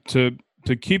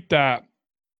 To keep that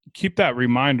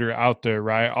reminder out there,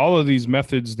 right? All of these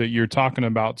methods that you're talking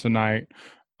about tonight,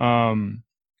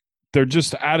 they're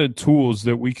just added tools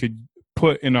that we could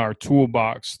put in our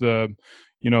toolbox. The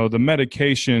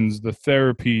medications, the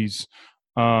therapies.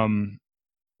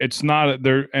 It's not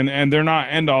they're and they're not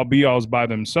end all be alls by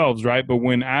themselves, right? But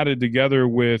when added together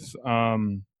with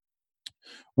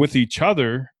each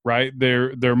other, right,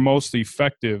 they're most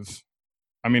effective.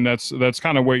 I mean, that's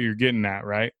kind of what you're getting at,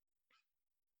 right?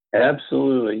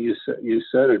 Absolutely. You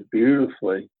said it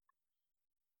beautifully.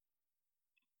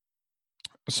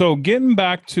 So getting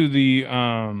back to the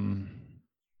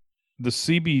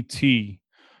CBT,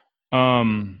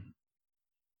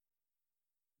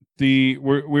 we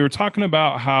were talking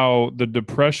about how the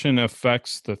depression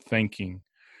affects the thinking,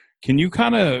 Can you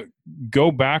kind of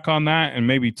go back on that and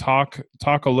maybe talk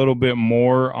a little bit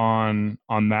more on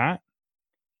that?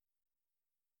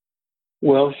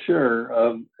 Well,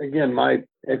 sure. Again, my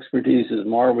expertise is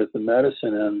more with the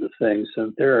medicine end of things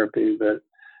than therapy, but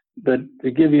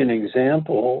to give you an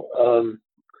example,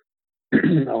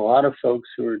 a lot of folks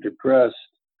who are depressed,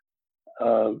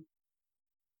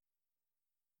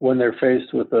 when they're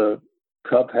faced with a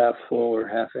cup half full or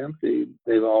half empty,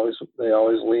 they always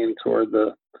lean toward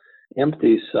the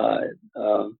empty side.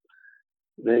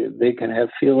 They can have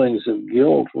feelings of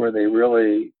guilt where they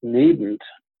really needn't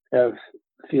have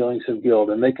feelings of guilt,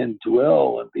 and they can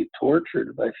dwell and be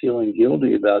tortured by feeling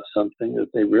guilty about something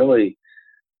that they really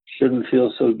shouldn't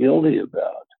feel so guilty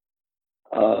about.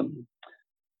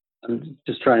 I'm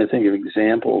just trying to think of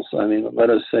examples. I mean, let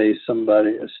us say a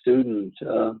student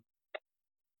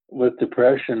with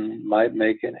depression might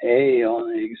make an A on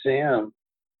the exam,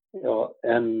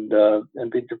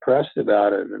 and be depressed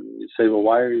about it. And you say, well,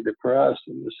 why are you depressed?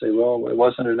 And you say, well, it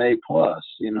wasn't an A plus,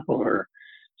 or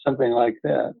something like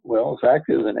that. Well, the fact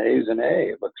is, an A is an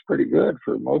A. It looks pretty good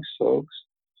for most folks.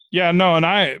 Yeah, no, and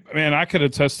I could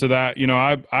attest to that.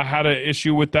 I had an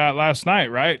issue with that last night,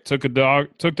 right? Took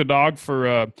the dog for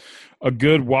a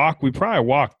good walk. We probably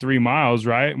walked 3 miles,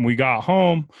 right? And we got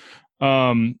home,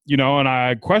 and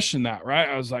I questioned that, right?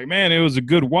 I was like, man, it was a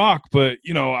good walk, but,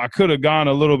 I could have gone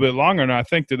a little bit longer. And I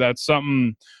think that's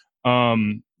something,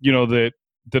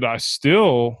 that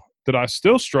I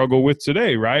still struggle with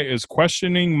today, right? Is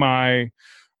questioning my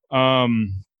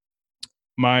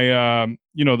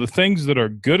the things that are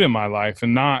good in my life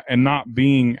and not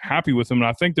being happy with them. And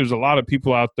I think there's a lot of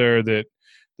people out there that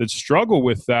struggle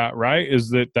with that, right? Is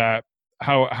that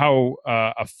how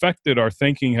affected our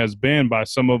thinking has been by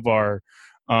some of our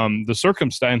the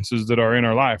circumstances that are in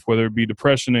our life, whether it be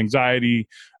depression, anxiety,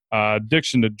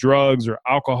 addiction to drugs or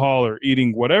alcohol or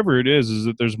eating, whatever it is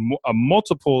that there's a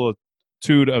multitude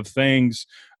of things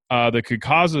that could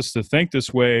cause us to think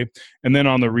this way. And then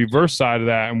on the reverse side of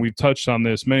that, and we've touched on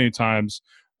this many times,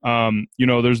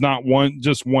 there's not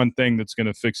just one thing that's going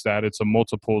to fix that. It's a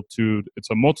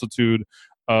multitude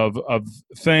of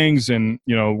things, and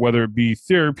whether it be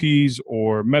therapies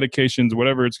or medications,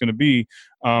 whatever it's going to be,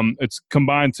 it's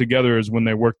combined together is when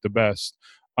they work the best.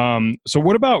 So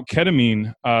what about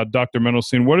ketamine, Dr.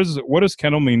 Mendelstein? What does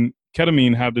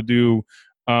ketamine have to do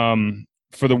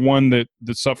for the one that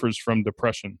suffers from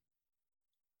depression?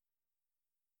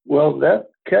 Well,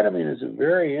 that ketamine is a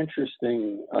very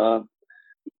interesting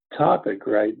topic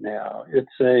right now.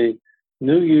 It's a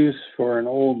new use for an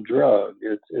old drug.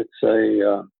 It's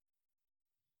an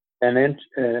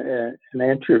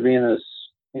intravenous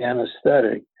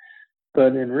anesthetic,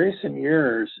 but in recent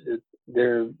years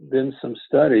there have been some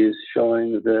studies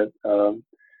showing that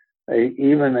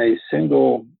even a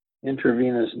single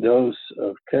intravenous dose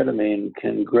of ketamine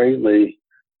can greatly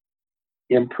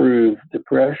improve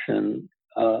depression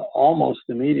almost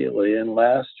immediately and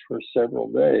last for several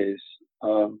days.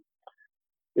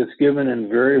 It's given in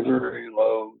very, very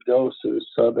low doses,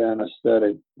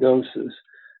 sub-anesthetic doses,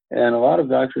 and a lot of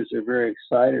doctors are very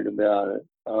excited about it.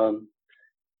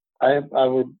 I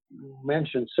would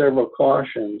mention several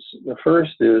cautions. The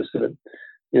first is that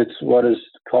it's what is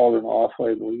called an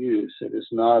off-label use. It is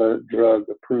not a drug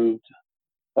approved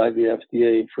by the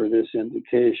FDA for this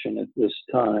indication at this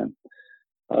time.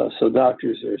 So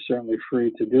doctors are certainly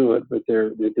free to do it, but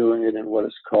they're doing it in what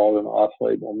is called an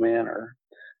off-label manner.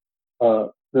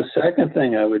 The second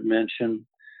thing I would mention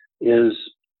is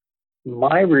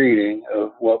my reading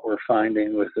of what we're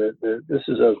finding with it. This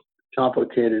is a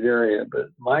complicated area, but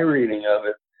my reading of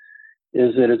it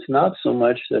is that it's not so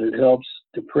much that it helps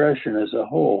depression as a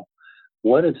whole.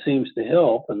 What it seems to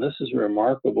help, and this is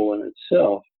remarkable in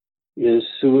itself, is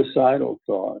suicidal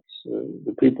thoughts.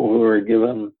 The people who are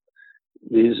given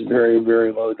these very,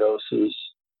 very low doses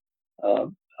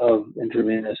of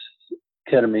intravenous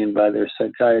ketamine by their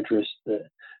psychiatrist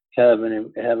have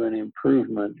an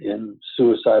improvement in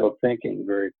suicidal thinking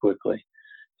very quickly.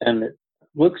 And it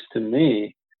looks to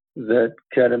me that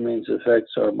ketamine's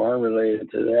effects are more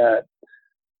related to that,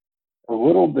 a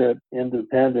little bit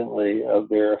independently of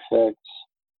their effects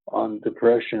on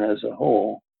depression as a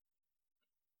whole.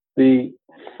 The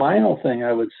final thing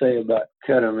I would say about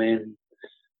ketamine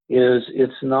is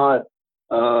it's not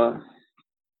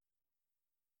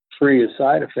free of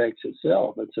side effects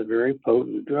itself. It's a very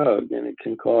potent drug, and it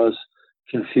can cause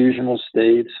confusional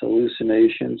states,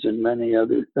 hallucinations, and many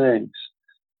other things.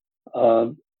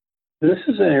 This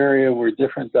is an area where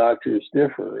different doctors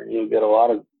differ, and you'll get a lot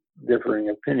of differing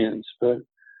opinions, but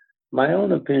my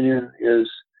own opinion is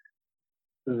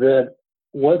that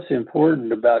what's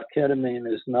important about ketamine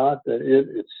is not that it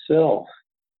itself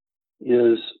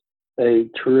is a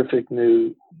terrific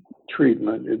new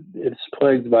treatment. It's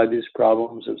plagued by these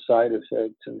problems of side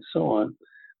effects and so on.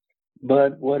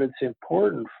 But what it's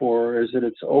important for is that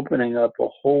it's opening up a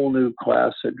whole new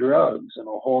class of drugs and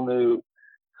a whole new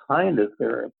kind of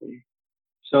therapy.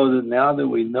 So that now that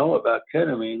we know about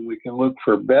ketamine, we can look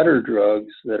for better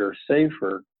drugs that are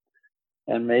safer.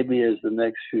 And maybe as the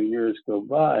next few years go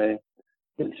by,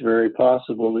 it's very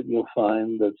possible that you'll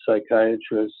find that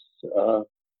psychiatrists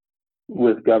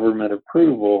with government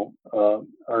approval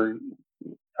are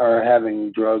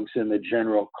having drugs in the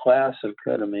general class of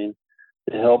ketamine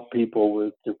to help people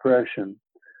with depression.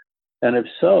 And if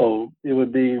so, it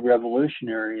would be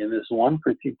revolutionary in this one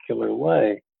particular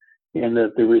way, in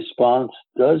that the response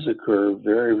does occur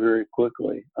very, very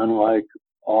quickly, unlike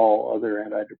all other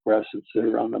antidepressants that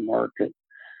are on the market.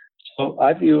 So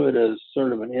I view it as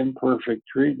sort of an imperfect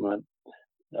treatment,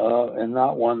 and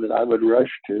not one that I would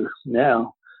rush to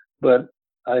now, but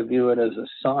I view it as a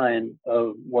sign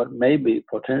of what may be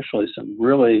potentially some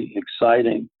really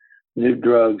exciting new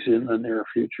drugs in the near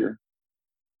future.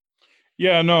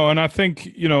 Yeah, no, and I think,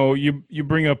 you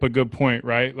bring up a good point,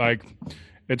 right? Like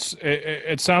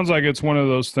it sounds like it's one of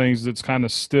those things that's kind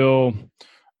of still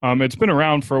it's been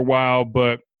around for a while,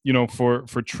 but for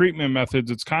treatment methods,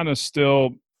 it's kind of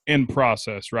still in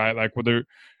process, right? Like whether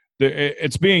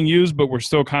it's being used, but we're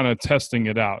still kind of testing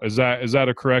it out. Is that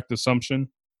a correct assumption?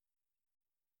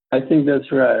 I think that's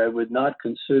right. I would not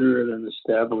consider it an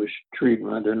established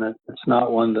treatment, and it's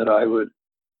not one that I would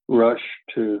rush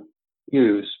to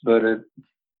use. But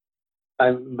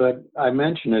I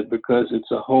mention it because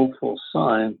it's a hopeful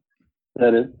sign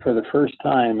that for the first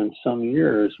time in some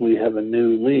years, we have a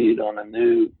new lead on a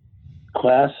new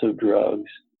class of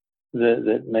drugs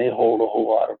that may hold a whole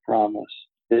lot of promise.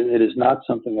 It is not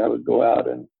something I would go out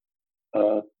and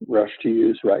rush to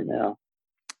use right now.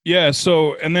 Yeah.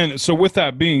 So with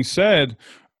that being said,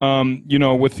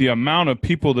 with the amount of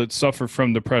people that suffer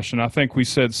from depression, I think we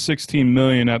said 16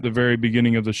 million at the very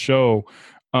beginning of the show.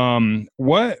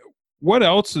 What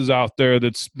else is out there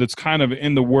that's kind of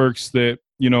in the works that,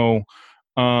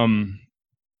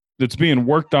 that's being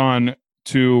worked on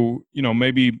to,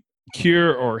 maybe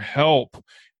cure or help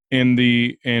in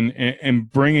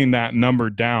bringing that number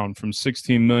down from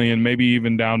 16 million, maybe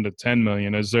even down to 10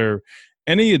 million? Is there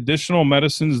any additional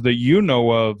medicines that you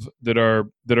know of that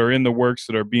are in the works,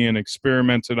 that are being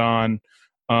experimented on?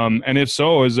 And if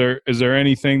so, is there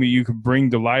anything that you could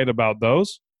bring to light about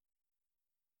those?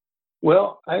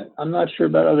 Well, I'm not sure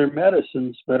about other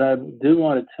medicines, but I do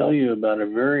want to tell you about a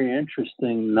very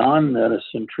interesting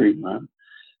non-medicine treatment.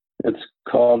 It's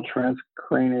called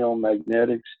transcranial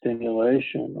magnetic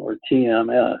stimulation, or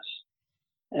TMS.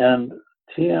 And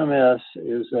TMS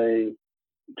is a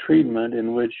treatment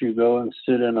in which you go and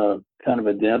sit in a kind of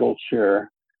a dental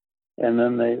chair, and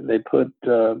then they put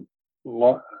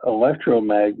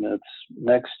electromagnets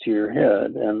next to your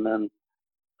head, and then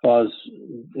cause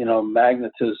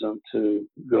magnetism to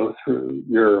go through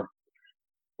your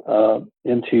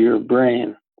into your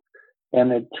brain.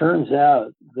 And it turns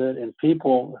out that in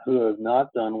people who have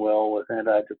not done well with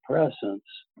antidepressants,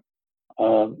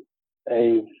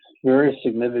 a very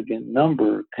significant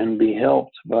number can be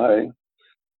helped by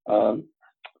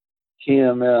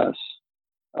TMS.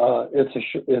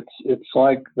 It's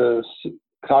like the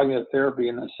cognitive therapy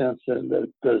in the sense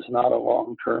that it's not a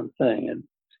long-term thing, and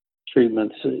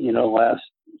treatments last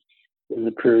in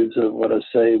the periods of, let us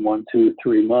say, 1, 2,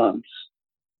 3 months,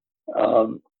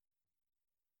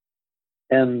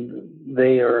 and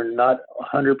they are not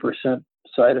 100%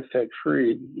 side effect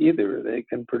free either. They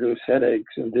can produce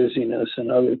headaches and dizziness and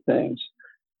other things,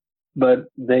 but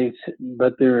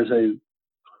there is a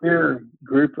clear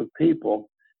group of people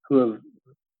who have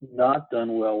not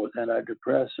done well with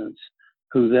antidepressants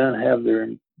who then have their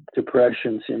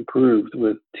depressions improved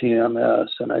with TMS.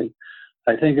 And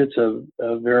I think it's a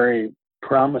very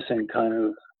promising kind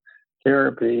of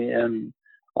therapy, and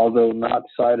although not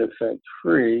side effect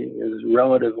free, is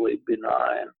relatively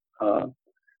benign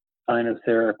kind of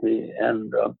therapy,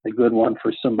 and a good one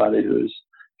for somebody who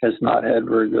has not had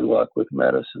very good luck with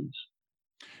medicines.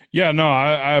 Yeah, no,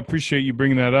 I appreciate you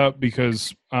bringing that up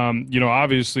because,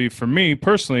 obviously for me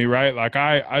personally, right, like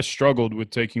I struggled with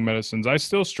taking medicines. I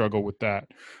still struggle with that.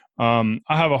 I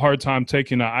have a hard time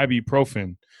taking an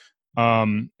ibuprofen.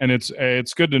 And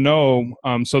it's good to know.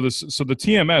 So the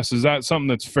TMS, is that something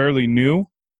that's fairly new?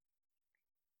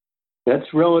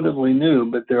 That's relatively new,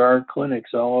 but there are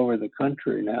clinics all over the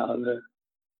country now that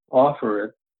offer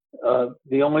it.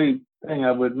 The only thing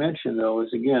I would mention, though,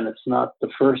 is again, it's not the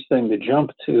first thing to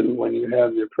jump to when you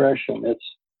have depression.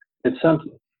 It's something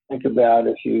to think about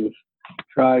if you've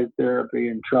tried therapy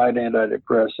and tried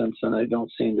antidepressants and they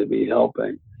don't seem to be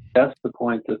helping. That's the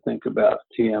point to think about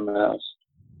TMS.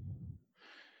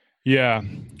 Yeah.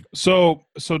 So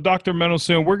Dr.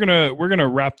 Mendelsohn, we're gonna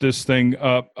wrap this thing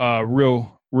up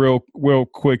real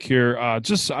quick here. I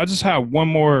just have one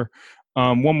more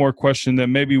question that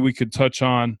maybe we could touch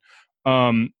on.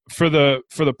 For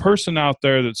the person out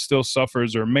there that still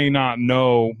suffers or may not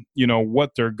know,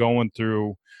 what they're going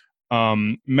through,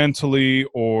 mentally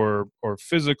or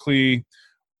physically,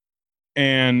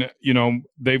 and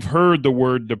they've heard the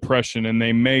word depression and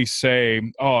they may say,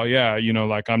 oh yeah,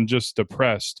 like I'm just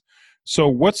depressed. So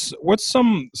what's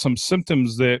some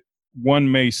symptoms that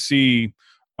one may see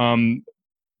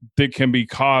that can be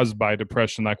caused by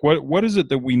depression? Like what is it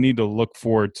that we need to look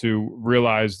for to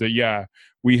realize that, yeah,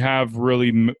 we have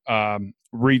really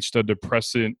reached a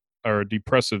depressive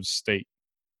state?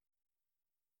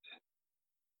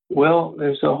 Well,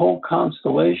 there's a whole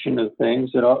constellation of things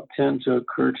that all tend to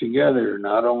occur together,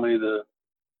 not only the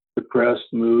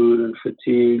depressed mood and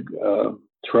fatigue,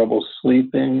 trouble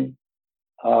sleeping,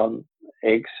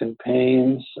 aches and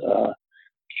pains,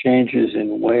 changes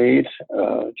in weight,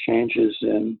 changes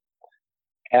in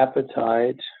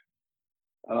appetite,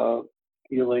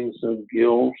 feelings of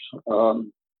guilt,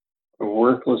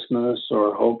 worthlessness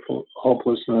or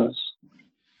hopelessness,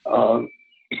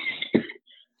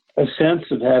 a sense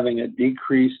of having a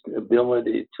decreased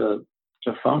ability to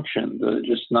function, to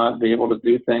just not be able to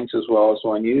do things as well as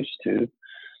one used to.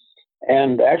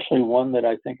 And actually one that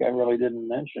I think I really didn't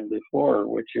mention before,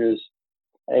 which is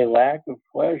a lack of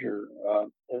pleasure,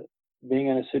 being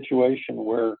in a situation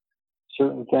where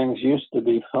certain things used to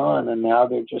be fun and now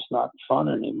they're just not fun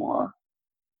anymore.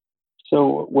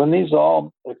 So when these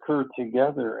all occur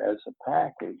together as a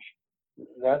package,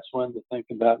 that's when to think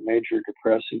about major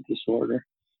depressive disorder.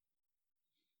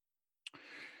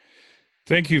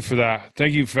 Thank you for that.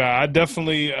 I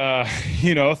definitely,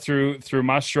 through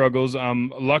my struggles,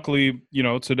 luckily,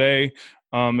 today,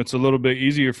 it's a little bit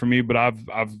easier for me, but I've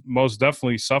most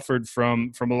definitely suffered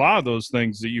from a lot of those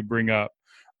things that you bring up.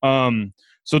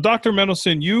 So Dr.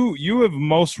 Mendelsohn, you have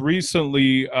most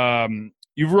recently,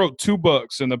 you've wrote 2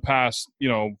 books in the past,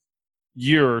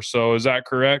 year or so. Is that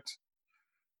correct?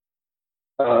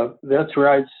 That's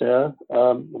right, Seth.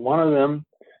 One of them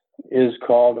is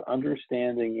called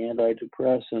Understanding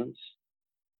Antidepressants,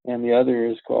 and the other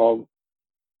is called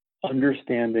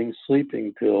Understanding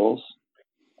Sleeping Pills,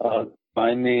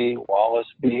 by me,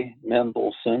 Wallace B.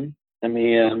 Mendelsohn,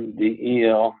 Mendelson,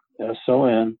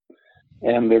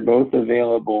 and they're both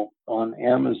available on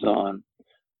Amazon.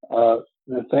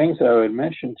 The things I would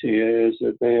mention to you is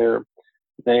that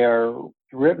they are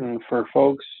written for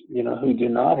folks, who do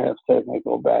not have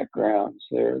technical backgrounds.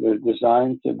 They're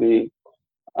designed to be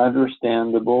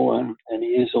understandable and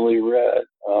easily read.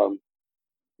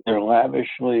 They're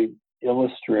lavishly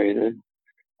illustrated,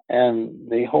 and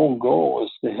the whole goal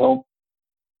is to help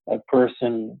a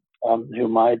person who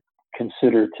might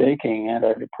consider taking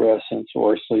antidepressants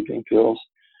or sleeping pills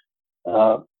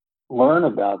learn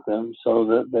about them so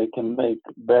that they can make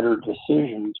better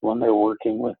decisions when they're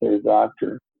working with their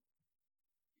doctor.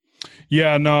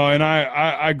 Yeah, no, and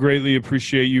I greatly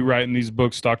appreciate you writing these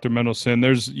books, Dr. Mendelsohn.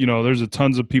 There's a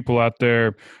tons of people out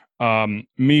there,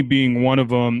 me being one of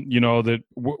them, that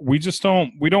we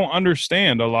don't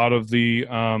understand a lot of the,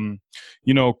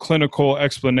 clinical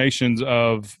explanations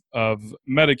of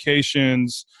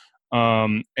medications.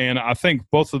 And I think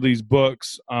both of these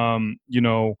books,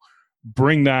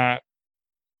 bring that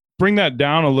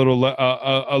down a little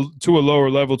to a lower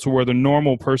level to where the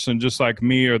normal person, just like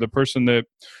me, or the person that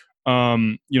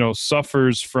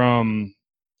suffers from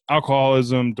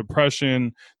alcoholism,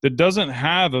 depression, that doesn't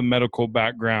have a medical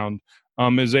background,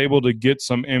 is able to get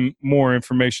some more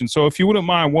information. So if you wouldn't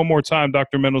mind, one more time,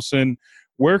 Dr. Mendelsohn,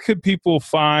 where could people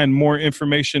find more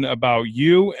information about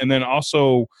you? And then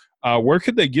also, where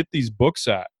could they get these books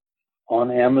at? On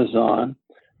Amazon.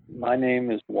 My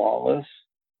name is Wallace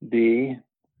B.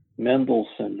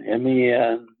 Mendelson,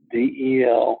 Mendelson.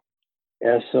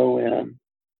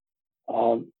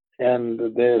 And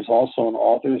there's also an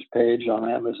author's page on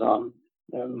Amazon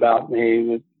about me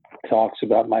that talks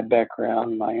about my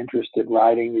background, my interest in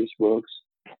writing these books,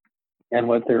 and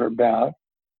what they're about.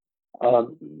 I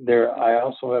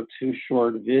also have 2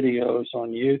 short videos on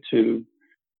YouTube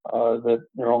that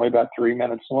are only about 3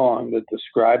 minutes long that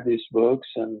describe these books,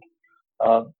 and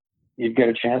you'd get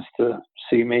a chance to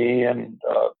see me and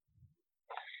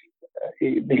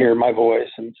hear my voice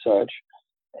and such.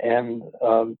 And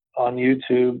on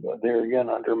YouTube, there again,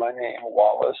 under my name,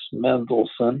 Wallace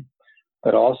Mendelsohn.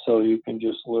 But also you can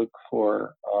just look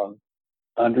for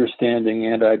Understanding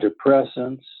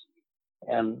Antidepressants.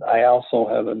 And I also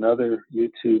have another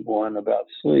YouTube one about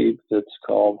sleep that's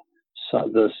called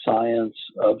The Science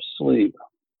of Sleep,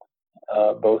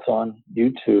 both on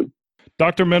YouTube.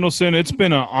 Dr. Mendelsohn, it's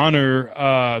been an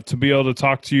honor to be able to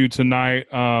talk to you tonight.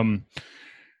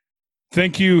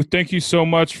 Thank you so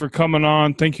much for coming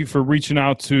on. Thank you for reaching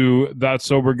out to That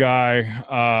Sober Guy.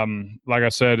 Like I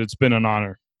said, it's been an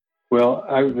honor. Well,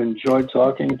 I've enjoyed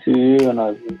talking to you, and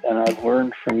I've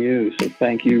learned from you. So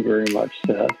thank you very much,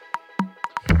 Seth.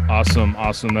 Awesome.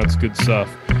 That's good stuff.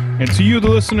 And to you, the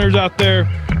listeners out there,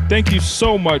 thank you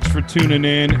so much for tuning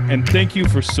in, and thank you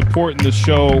for supporting the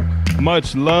show.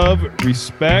 Much love,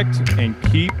 respect, and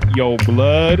keep your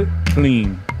blood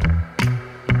clean.